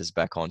the punters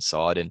back on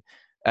side. And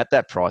at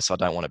that price, I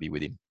don't want to be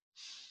with him.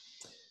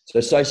 So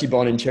Soci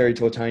Bond and Cherry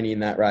Tortoni in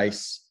that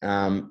race.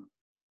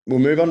 We'll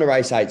move on to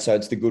race 8. So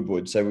it's the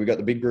Goodwood. So we've got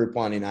the big Group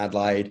 1 in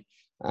Adelaide.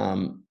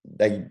 A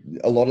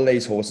lot of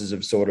these horses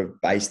have sort of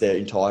based their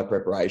entire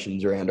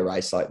preparations around a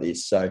race like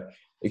this. So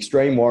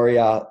Extreme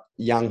Warrior,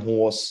 young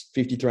horse,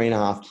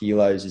 53.5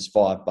 kilos, is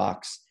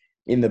 $5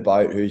 in the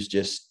boat, who's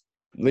just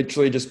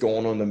literally just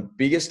gone on the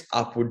biggest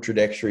upward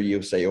trajectory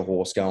you'll see a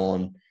horse go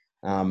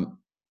on.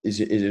 Is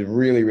a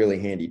really, really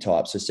handy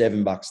type. So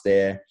 $7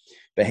 there.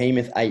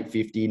 Behemoth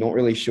 850, not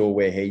really sure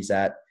where he's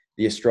at.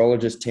 The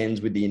Astrologist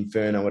 10s with the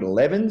Inferno at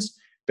 11s.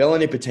 Bella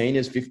Nipotina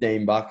is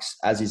 $15,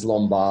 as is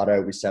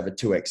Lombardo with Sava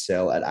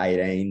 2XL at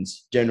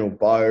 18s. General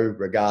Bow,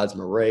 Regards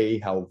Marie,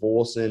 Hal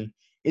Vorsen,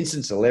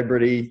 Instant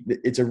Celebrity.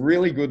 It's a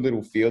really good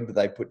little field that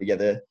they put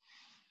together.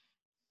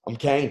 I'm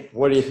keen.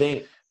 What do you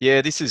think?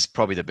 Yeah, this is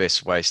probably the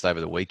best race over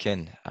the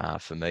weekend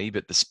for me,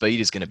 but the speed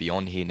is going to be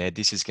on here, Ned.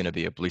 This is going to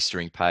be a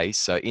blistering pace.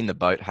 So in the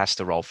boat, has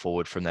to roll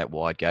forward from that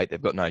wide gate.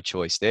 They've got no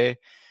choice there.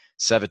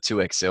 Sava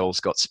 2XL's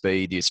got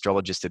speed. The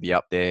Astrologist to be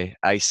up there.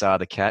 Asar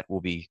the Cat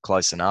will be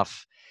close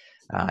enough.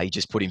 He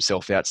just put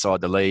himself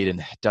outside the lead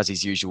and does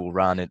his usual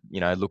run. It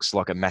looks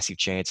like a massive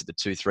chance at the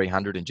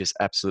 2-300 and just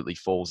absolutely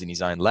falls in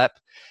his own lap.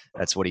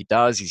 That's what he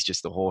does. He's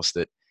just a horse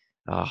that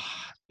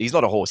he's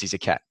not a horse. He's a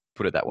cat.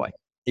 Put it that way.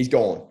 He's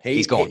gone.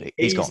 He's gone.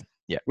 He's gone.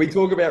 Yeah. We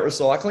talk about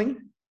recycling.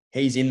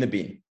 He's in the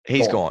bin.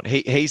 He's gone.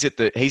 He's at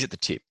the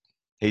tip.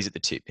 He's at the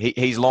tip.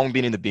 He's long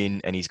been in the bin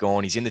and he's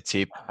gone. He's in the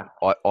tip.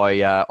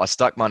 I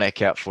stuck my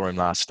neck out for him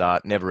last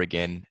start. Never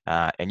again.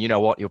 And you know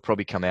what? He'll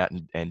probably come out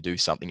and do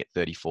something at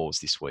 34s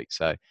this week.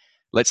 So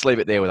let's leave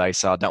it there with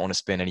Asar. Don't want to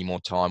spend any more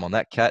time on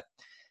that cat.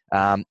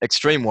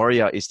 Extreme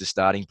Warrior is the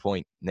starting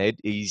point, Ned.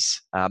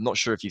 I'm not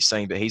sure if you've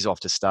seen, but he's off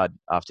to stud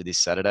after this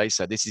Saturday.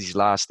 So this is his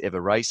last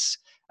ever race.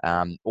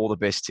 All the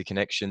best to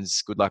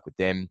Connections. Good luck with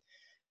them.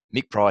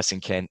 Mick Price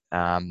and Kent,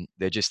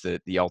 they're just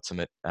the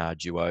ultimate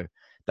duo.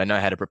 They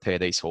know how to prepare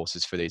these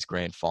horses for these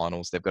grand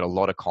finals. They've got a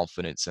lot of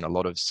confidence and a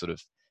lot of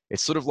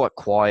it's sort of like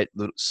quiet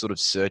little sort of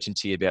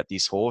certainty about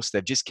this horse.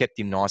 They've just kept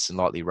him nice and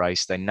lightly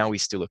raced. They know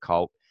he's still a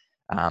colt.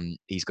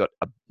 He's got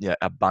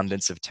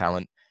abundance of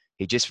talent.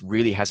 He just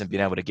really hasn't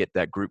been able to get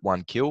that Group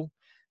 1 kill.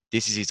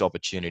 This is his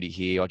opportunity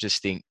here. I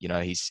just think,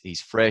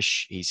 he's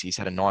fresh. He's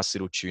had a nice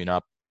little tune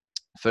up.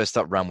 First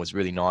up run was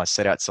really nice.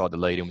 Set outside the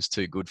lead and was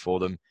too good for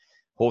them.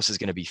 Horse is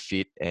going to be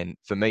fit. And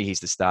for me, he's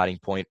the starting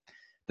point.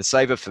 The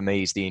saver for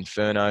me is the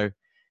Inferno.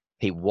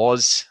 He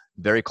was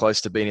very close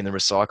to being in the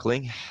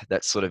recycling,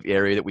 that sort of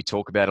area that we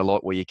talk about a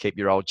lot where you keep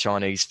your old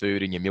Chinese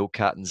food and your milk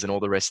cartons and all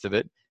the rest of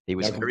it. He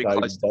was very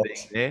close to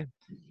being there,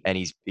 and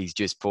he's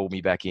just pulled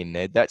me back in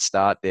there. That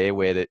start there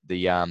where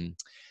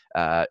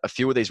a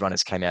few of these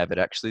runners came out of it,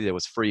 actually. There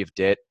was Free of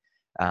Debt.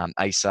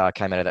 Asar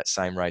came out of that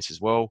same race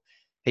as well.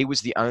 He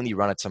was the only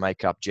runner to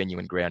make up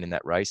genuine ground in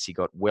that race. He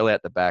got well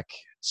out the back,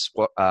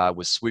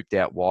 was swooped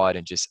out wide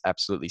and just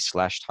absolutely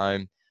slashed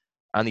home.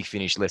 Only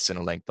finished less than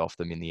a length off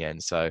them in the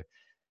end. So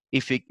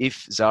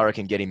if Zara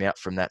can get him out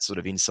from that sort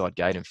of inside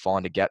gate and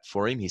find a gap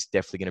for him, he's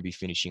definitely going to be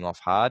finishing off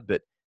hard.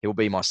 But he'll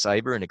be my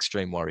saber, and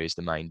Extreme Warrior is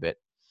the main bet.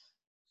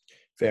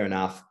 Fair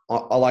enough.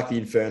 I like the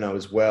Inferno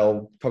as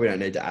well. Probably don't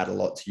need to add a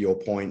lot to your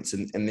points.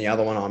 And the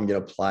other one I'm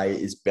going to play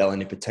is Bella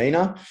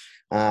Nipotina.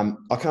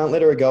 I can't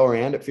let her go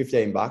around at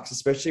 $15,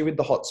 especially with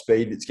the hot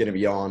speed that's going to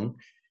be on.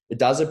 It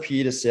does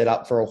appear to set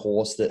up for a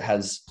horse that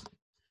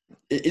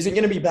isn't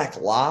going to be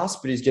back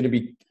last, but is going to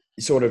be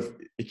sort of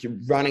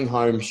running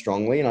home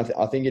strongly. And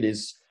I think it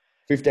is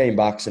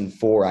 $15 and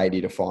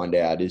 $4.80 to find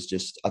out is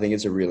just, I think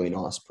it's a really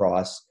nice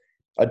price.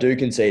 I do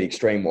concede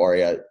Extreme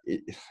Warrior.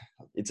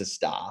 It's a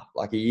star.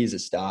 Like, he is a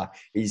star.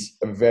 He's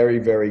a very,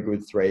 very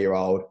good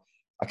 3-year-old.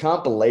 I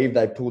can't believe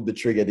they pulled the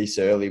trigger this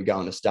early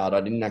going to start.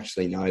 I didn't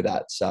actually know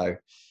that. So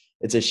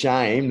it's a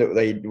shame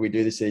that we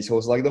do this to these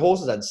horses. Like, the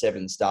horses had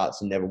 7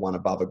 starts and never won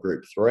above a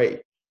Group 3.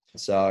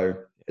 So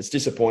it's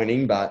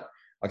disappointing, but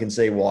I can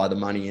see why. The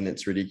money in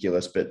it's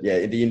ridiculous. But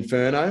yeah, the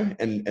Inferno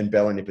and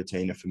Bella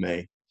Nipotina for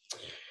me.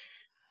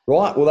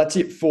 Right, well, that's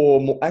it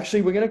for...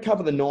 Actually, we're going to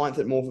cover the 9th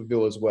at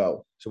Morphettville as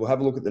well. So we'll have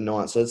a look at the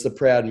 9th. So it's the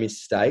Proud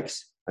Miss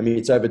Stakes. I mean,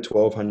 it's over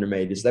 1,200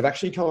 metres. They've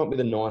actually come up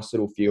with a nice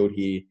little field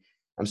here.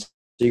 So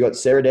you got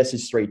Sarah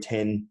Dess's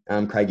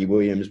 310, Craigie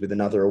Williams with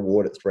another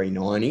award at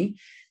 390.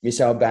 Miss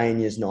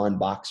Albania's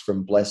 $9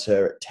 from Bless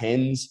Her at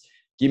 10s.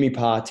 Gimme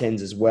Pa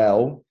 10s as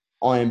well.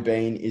 Iron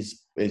Bean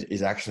is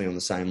actually on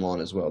the same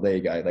line as well. There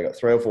you go. They got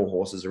 3 or 4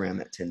 horses around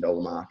that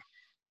 $10 mark.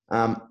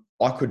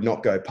 I could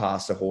not go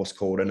past a horse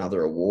called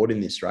Another Award in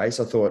this race.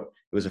 I thought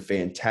it was a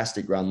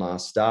fantastic run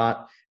last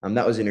start.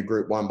 That was in a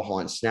Group 1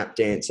 behind Snap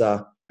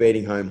Dancer,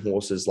 beating home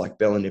horses like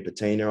Bella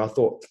Nipotina. I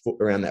thought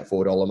around that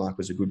 $4 mark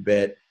was a good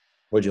bet.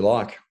 What'd you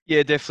like?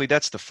 Yeah, definitely.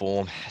 That's the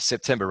form.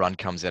 September run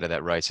comes out of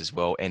that race as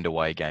well, end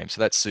away game. So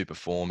that's super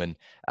form. And,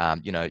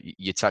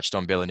 you touched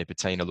on Bella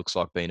Nipotina, looks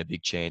like being a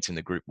big chance in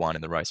the Group 1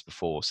 in the race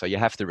before. So you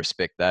have to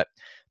respect that.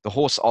 The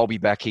horse I'll be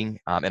backing,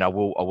 and I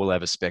will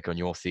have a spec on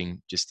your thing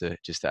just to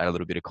add a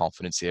little bit of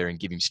confidence there and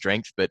give him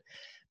strength. But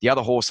the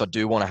other horse I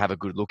do want to have a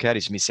good look at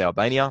is Miss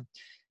Albania.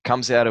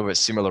 Comes out of a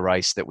similar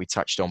race that we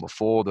touched on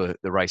before, the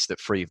race that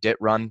Free of Debt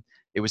run.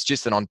 It was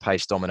just an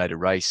on-pace dominated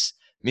race.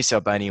 Miss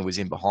Albania was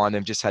in behind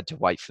them, just had to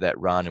wait for that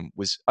run and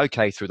was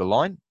okay through the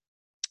line.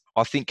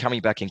 I think coming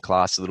back in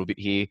class a little bit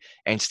here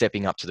and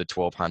stepping up to the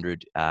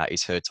 1200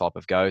 is her type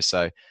of go.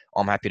 So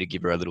I'm happy to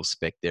give her a little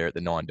spec there at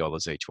the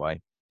 $9 each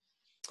way.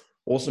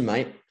 Awesome,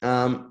 mate.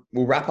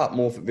 We'll wrap up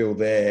Morphettville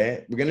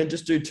there. We're going to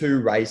just do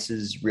 2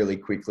 races really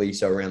quickly,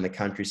 so around the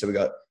country. So we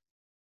got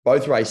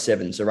both race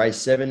 7. So race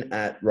 7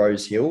 at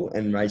Rose Hill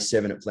and race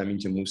 7 at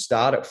Flemington. We'll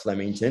start at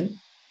Flemington.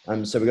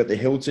 So we got the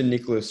Hilton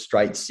Nicholas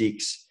Straight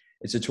 6.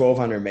 It's a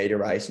 1,200-meter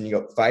race, and you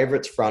got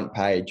favourites front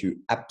page who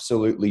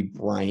absolutely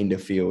brained a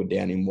field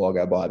down in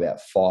Wagga by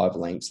about 5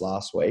 lengths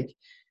last week.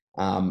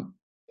 I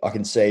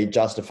can see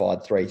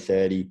Justified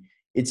 330.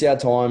 It's Our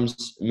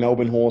Times,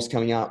 Melbourne Horse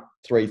coming up.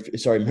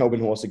 Melbourne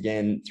Horse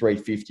again,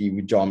 350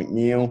 with John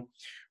McNeil.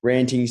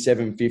 Ranting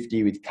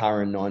 750 with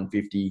Curran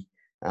 950.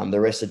 The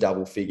rest are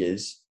double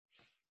figures.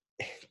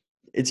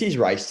 It's his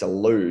race to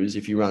lose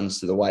if he runs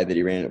to the way that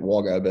he ran at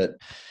Wagga, but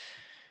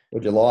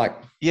what'd you like?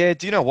 Yeah,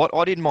 do you know what?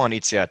 I didn't mind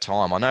It's Our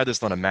Time. I know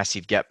there's not a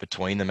massive gap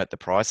between them at the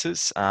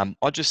prices.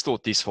 I just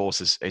thought this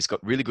horse has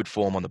got really good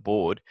form on the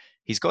board.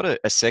 He's got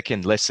a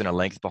second less than a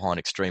length behind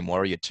Extreme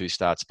Warrior 2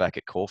 starts back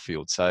at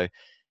Caulfield. So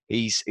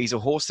he's a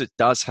horse that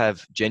does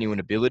have genuine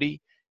ability.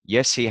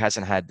 Yes, he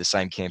hasn't had the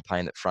same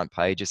campaign that Front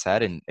Page has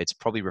had, and it's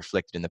probably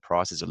reflected in the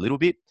prices a little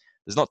bit.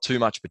 There's not too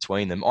much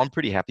between them. I'm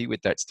pretty happy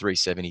with that. It's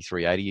 370,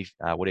 380,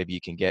 whatever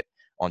you can get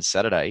on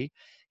Saturday.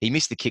 He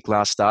missed the kick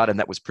last start, and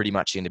that was pretty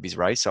much the end of his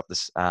race up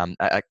this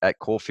at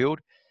Caulfield.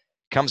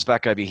 Comes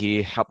back over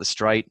here up the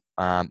straight.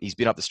 He's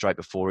been up the straight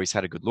before. He's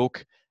had a good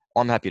look.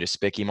 I'm happy to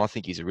spec him. I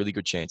think he's a really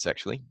good chance,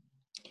 actually.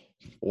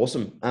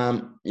 Awesome.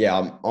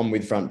 I'm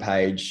with Front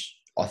Page.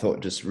 I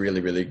thought just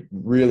really, really,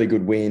 really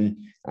good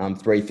win.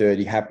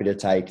 330. Happy to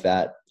take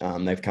that.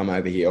 They've come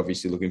over here,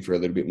 obviously looking for a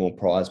little bit more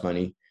prize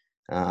money.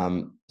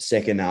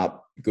 Second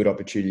up, good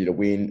opportunity to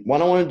win.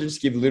 One I want to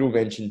just give a little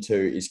mention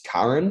to is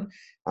Curran.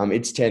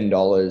 It's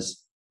 $10.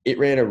 It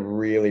ran a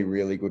really,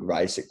 really good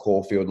race at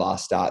Caulfield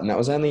last start, and that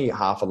was only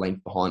half a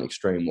length behind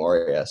Extreme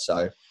Warrior.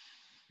 So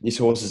this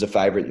horse is a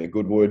favourite in the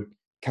Goodwood.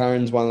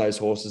 Curran's one of those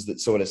horses that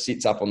sort of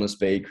sits up on the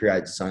speed,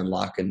 creates its own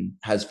luck, and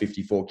has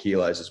 54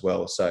 kilos as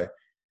well. So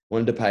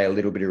wanted to pay a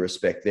little bit of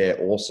respect there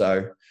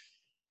also.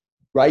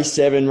 Race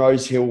 7,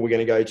 Rose Hill, we're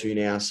going to go to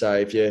now. So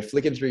if you're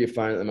flicking through your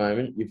phone at the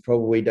moment, you've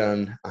probably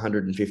done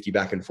 150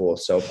 back and forth.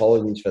 So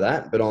apologies for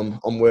that, but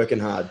I'm working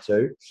hard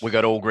too. We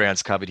got all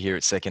grounds covered here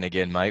at second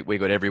again, mate. We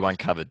got everyone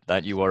covered.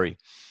 Don't you worry.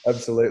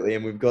 Absolutely.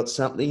 And we've got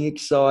something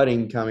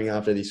exciting coming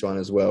after this one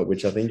as well,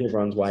 which I think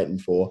everyone's waiting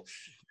for.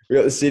 We've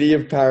got the City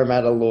of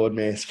Parramatta Lord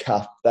Mayor's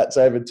Cup. That's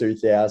over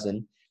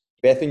 2,000.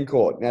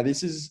 Bethencourt. Now,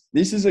 this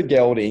is a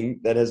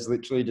gelding that has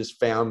literally just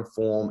found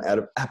form out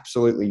of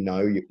absolutely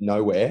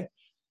nowhere.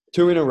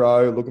 2 in a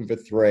row, looking for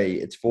 3.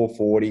 It's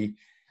 440.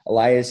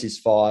 Elias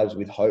is 5s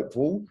with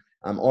Hopeful.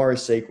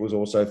 Iris Sequel's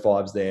also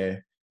 5s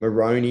there.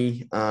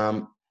 Maroney,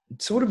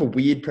 sort of a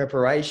weird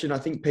preparation. I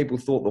think people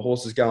thought the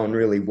horse was going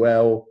really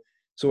well.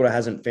 Sort of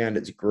hasn't found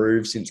its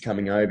groove since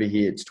coming over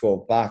here. It's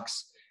 $12.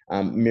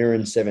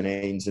 Mirren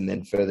 17s, and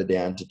then further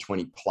down to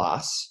 20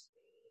 plus.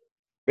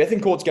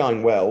 Bethencourt's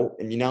going well,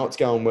 and you know it's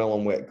going well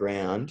on wet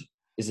ground.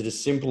 Is it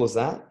as simple as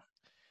that?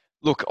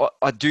 Look,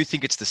 I do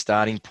think it's the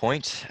starting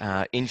point.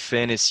 In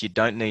fairness, you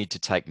don't need to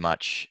take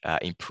much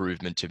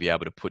improvement to be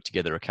able to put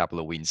together a couple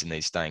of wins in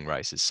these staying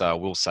races. So I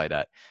will say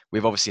that.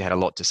 We've obviously had a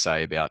lot to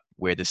say about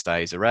where the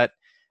stays are at,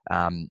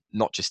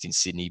 not just in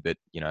Sydney, but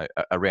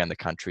around the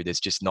country.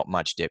 There's just not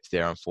much depth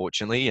there,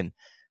 unfortunately. And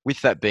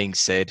with that being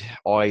said,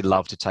 I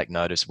love to take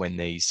notice when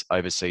these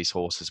overseas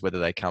horses, whether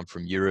they come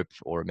from Europe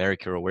or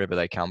America or wherever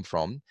they come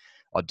from,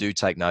 I do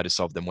take notice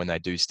of them when they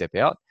do step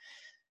out.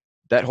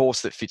 That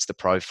horse that fits the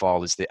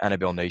profile is the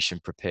Annabelle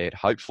Nation Prepared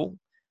Hopeful.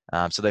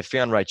 So they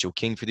found Rachel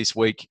King for this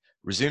week,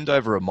 resumed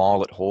over a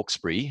mile at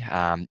Hawkesbury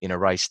in a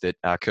race that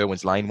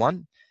Kerwin's Lane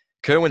won.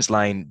 Kerwin's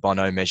Lane by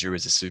no measure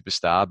is a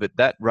superstar, but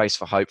that race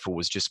for Hopeful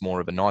was just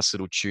more of a nice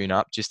little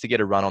tune-up, just to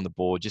get a run on the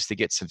board, just to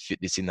get some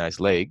fitness in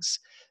those legs.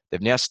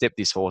 They've now stepped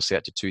this horse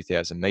out to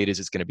 2,000 metres.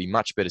 It's going to be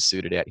much better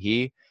suited out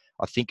here.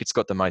 I think it's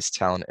got the most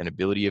talent and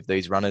ability of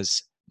these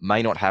runners.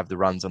 May not have the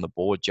runs on the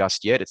board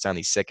just yet. It's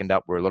only second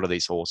up, where a lot of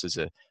these horses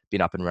have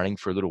been up and running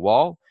for a little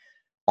while.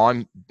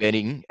 I'm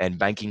betting and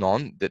banking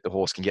on that the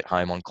horse can get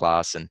home on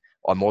class, and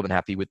I'm more than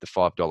happy with the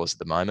 $5 at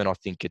the moment. I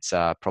think it's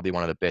probably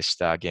one of the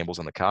best gambles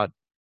on the card.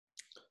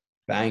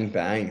 Bang,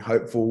 bang.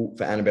 Hopeful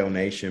for Annabelle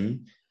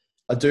Nation.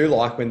 I do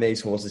like when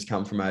these horses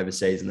come from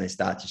overseas and they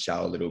start to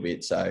show a little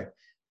bit. So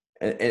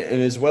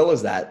and as well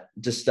as that,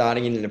 just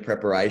starting in a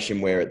preparation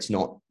where it's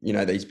not,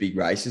 these big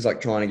races, like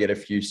trying to get a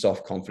few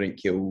soft, confident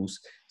kills,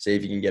 see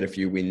if you can get a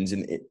few wins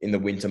in the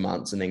winter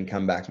months and then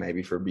come back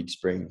maybe for a big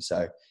spring.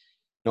 So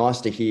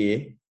nice to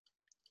hear.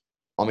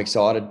 I'm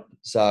excited.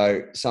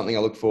 So something I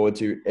look forward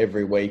to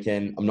every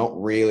weekend. I'm not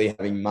really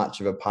having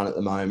much of a punt at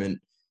the moment,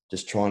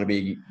 just trying to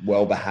be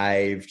well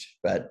behaved,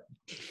 but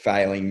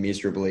failing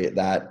miserably at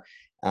that.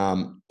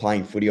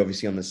 Playing footy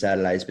obviously on the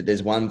Saturdays, but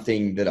there's one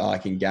thing that I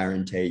can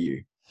guarantee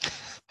you.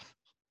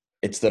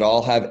 It's that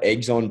I'll have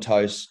eggs on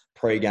toast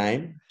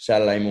pre-game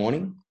Saturday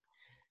morning.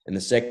 And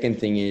the second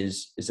thing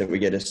is that we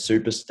get a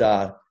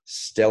superstar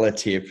stellar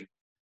tip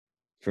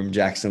from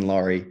Jackson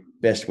Laurie.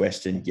 Best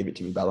Western. Give it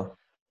to me, brother.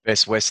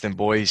 Best Western,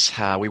 boys.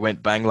 We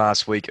went bang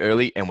last week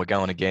early, and we're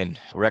going again.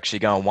 We're actually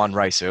going one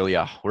race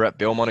earlier. We're at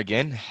Belmont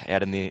again,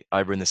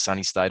 over in the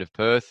sunny state of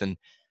Perth,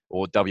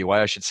 or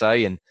WA, I should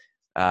say, and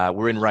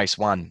we're in race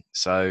one.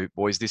 So,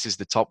 boys, this is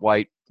the top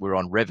weight. We're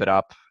on Rev It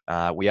Up.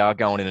 We are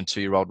going in a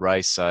 2-year-old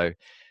race, so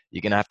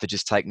you're going to have to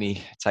just take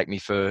me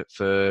for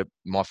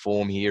my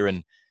form here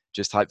and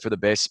just hope for the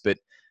best. But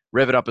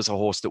Rev It Up is a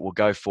horse that will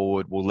go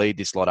forward, will lead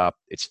this lot up.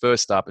 It's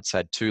first up. It's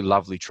had 2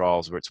 lovely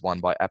trials where it's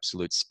won by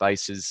absolute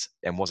spaces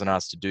and wasn't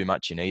asked to do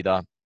much in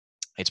either.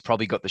 It's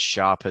probably got the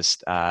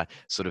sharpest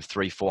sort of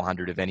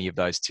 300-400 of any of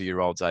those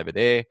 2-year-olds over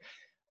there.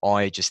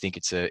 I just think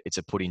it's a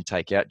put in,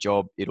 take out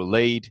job. It'll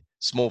lead,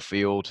 small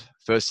field,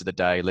 first of the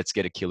day. Let's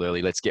get a kill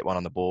early. Let's get one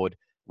on the board.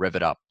 Rev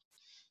It Up.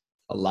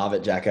 I love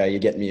it, Jacko. You're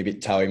getting me a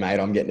bit toey, mate.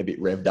 I'm getting a bit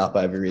revved up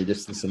over here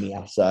just listening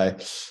to you. So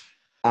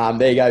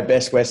there you go.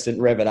 Best Western,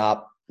 Rev It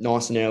Up.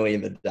 Nice and early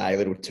in the day,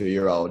 little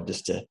 2-year-old,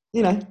 just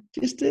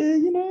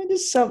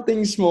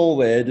something small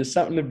there, just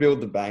something to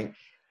build the bank.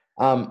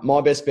 My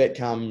best bet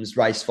comes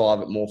race 5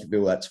 at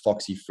Morphettville. That's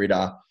Foxy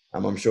Fritter.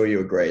 I'm sure you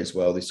agree as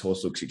well. This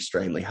horse looks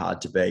extremely hard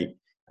to beat,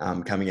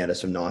 coming out of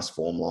some nice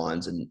form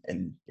lines.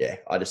 And yeah,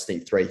 I just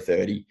think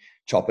 3:30,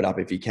 chop it up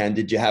if you can.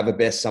 Did you have a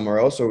best somewhere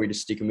else, or are we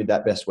just sticking with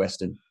that Best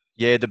Western?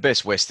 Yeah, the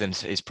Best Western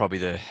is probably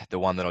the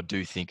one that I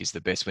do think is the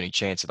best winning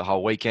chance of the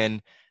whole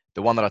weekend.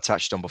 The one that I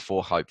touched on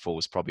before, Hopeful,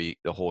 was probably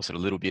the horse at a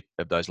little bit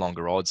of those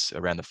longer odds,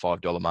 around the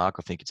 $5 mark.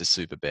 I think it's a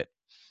super bet.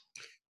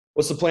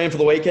 What's the plan for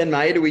the weekend,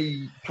 mate? Are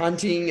we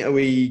punting? Are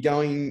we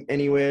going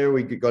anywhere?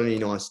 We got any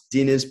nice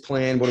dinners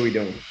planned? What are we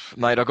doing?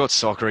 Mate, I got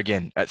soccer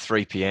again at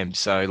 3 p.m.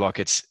 So,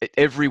 it's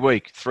every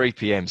week, 3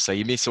 p.m. So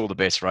you miss all the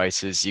best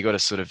races. You got to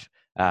sort of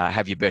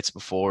have your bets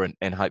before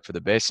and hope for the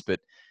best. But,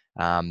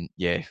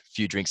 a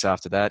few drinks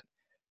after that.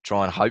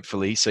 Try and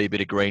hopefully see a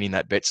bit of green in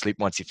that bet slip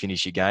once you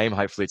finish your game.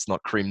 Hopefully it's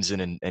not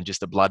crimson and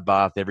just a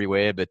bloodbath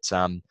everywhere. But,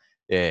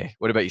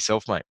 what about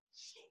yourself, mate?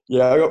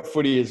 Yeah, I got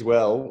footy as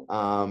well.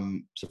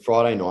 So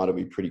Friday night will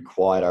be pretty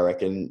quiet, I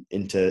reckon,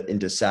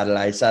 into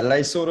Saturday.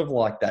 Saturday's sort of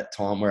like that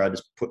time where I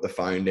just put the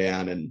phone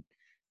down and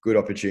good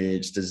opportunity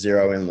just to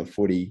zero in on the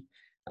footy.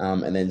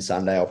 And then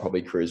Sunday I'll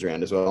probably cruise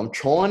around as well. I'm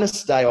trying to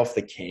stay off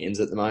the cans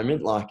at the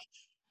moment. Like,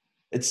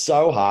 it's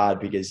so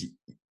hard because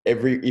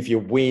if you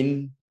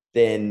win,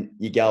 then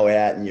you go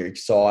out and you're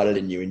excited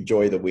and you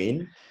enjoy the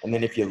win. And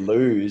then if you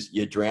lose,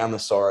 you drown the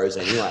sorrows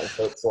anyway.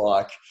 So it's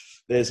like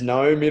there's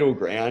no middle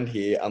ground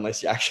here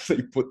unless you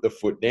actually put the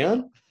foot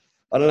down.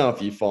 I don't know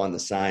if you find the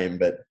same,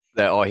 but...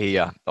 I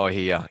hear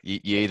you.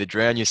 You either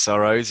drown your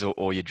sorrows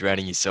or you're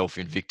drowning yourself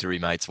in victory,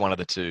 mate. It's one of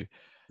the two.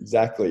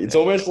 Exactly. It's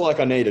almost like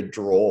I need a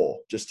draw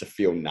just to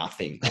feel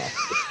nothing.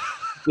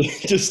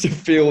 Just to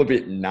feel a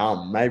bit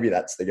numb. Maybe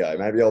that's the go.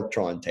 Maybe I'll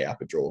try and tee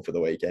up a draw for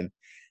the weekend.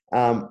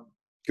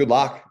 Good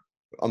luck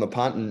on the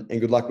punt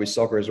and good luck with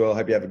soccer as well.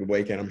 Hope you have a good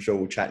weekend. I'm sure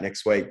we'll chat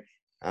next week.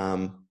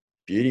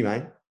 Beauty,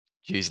 mate.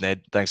 Cheers,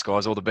 Ned. Thanks,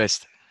 guys. All the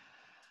best.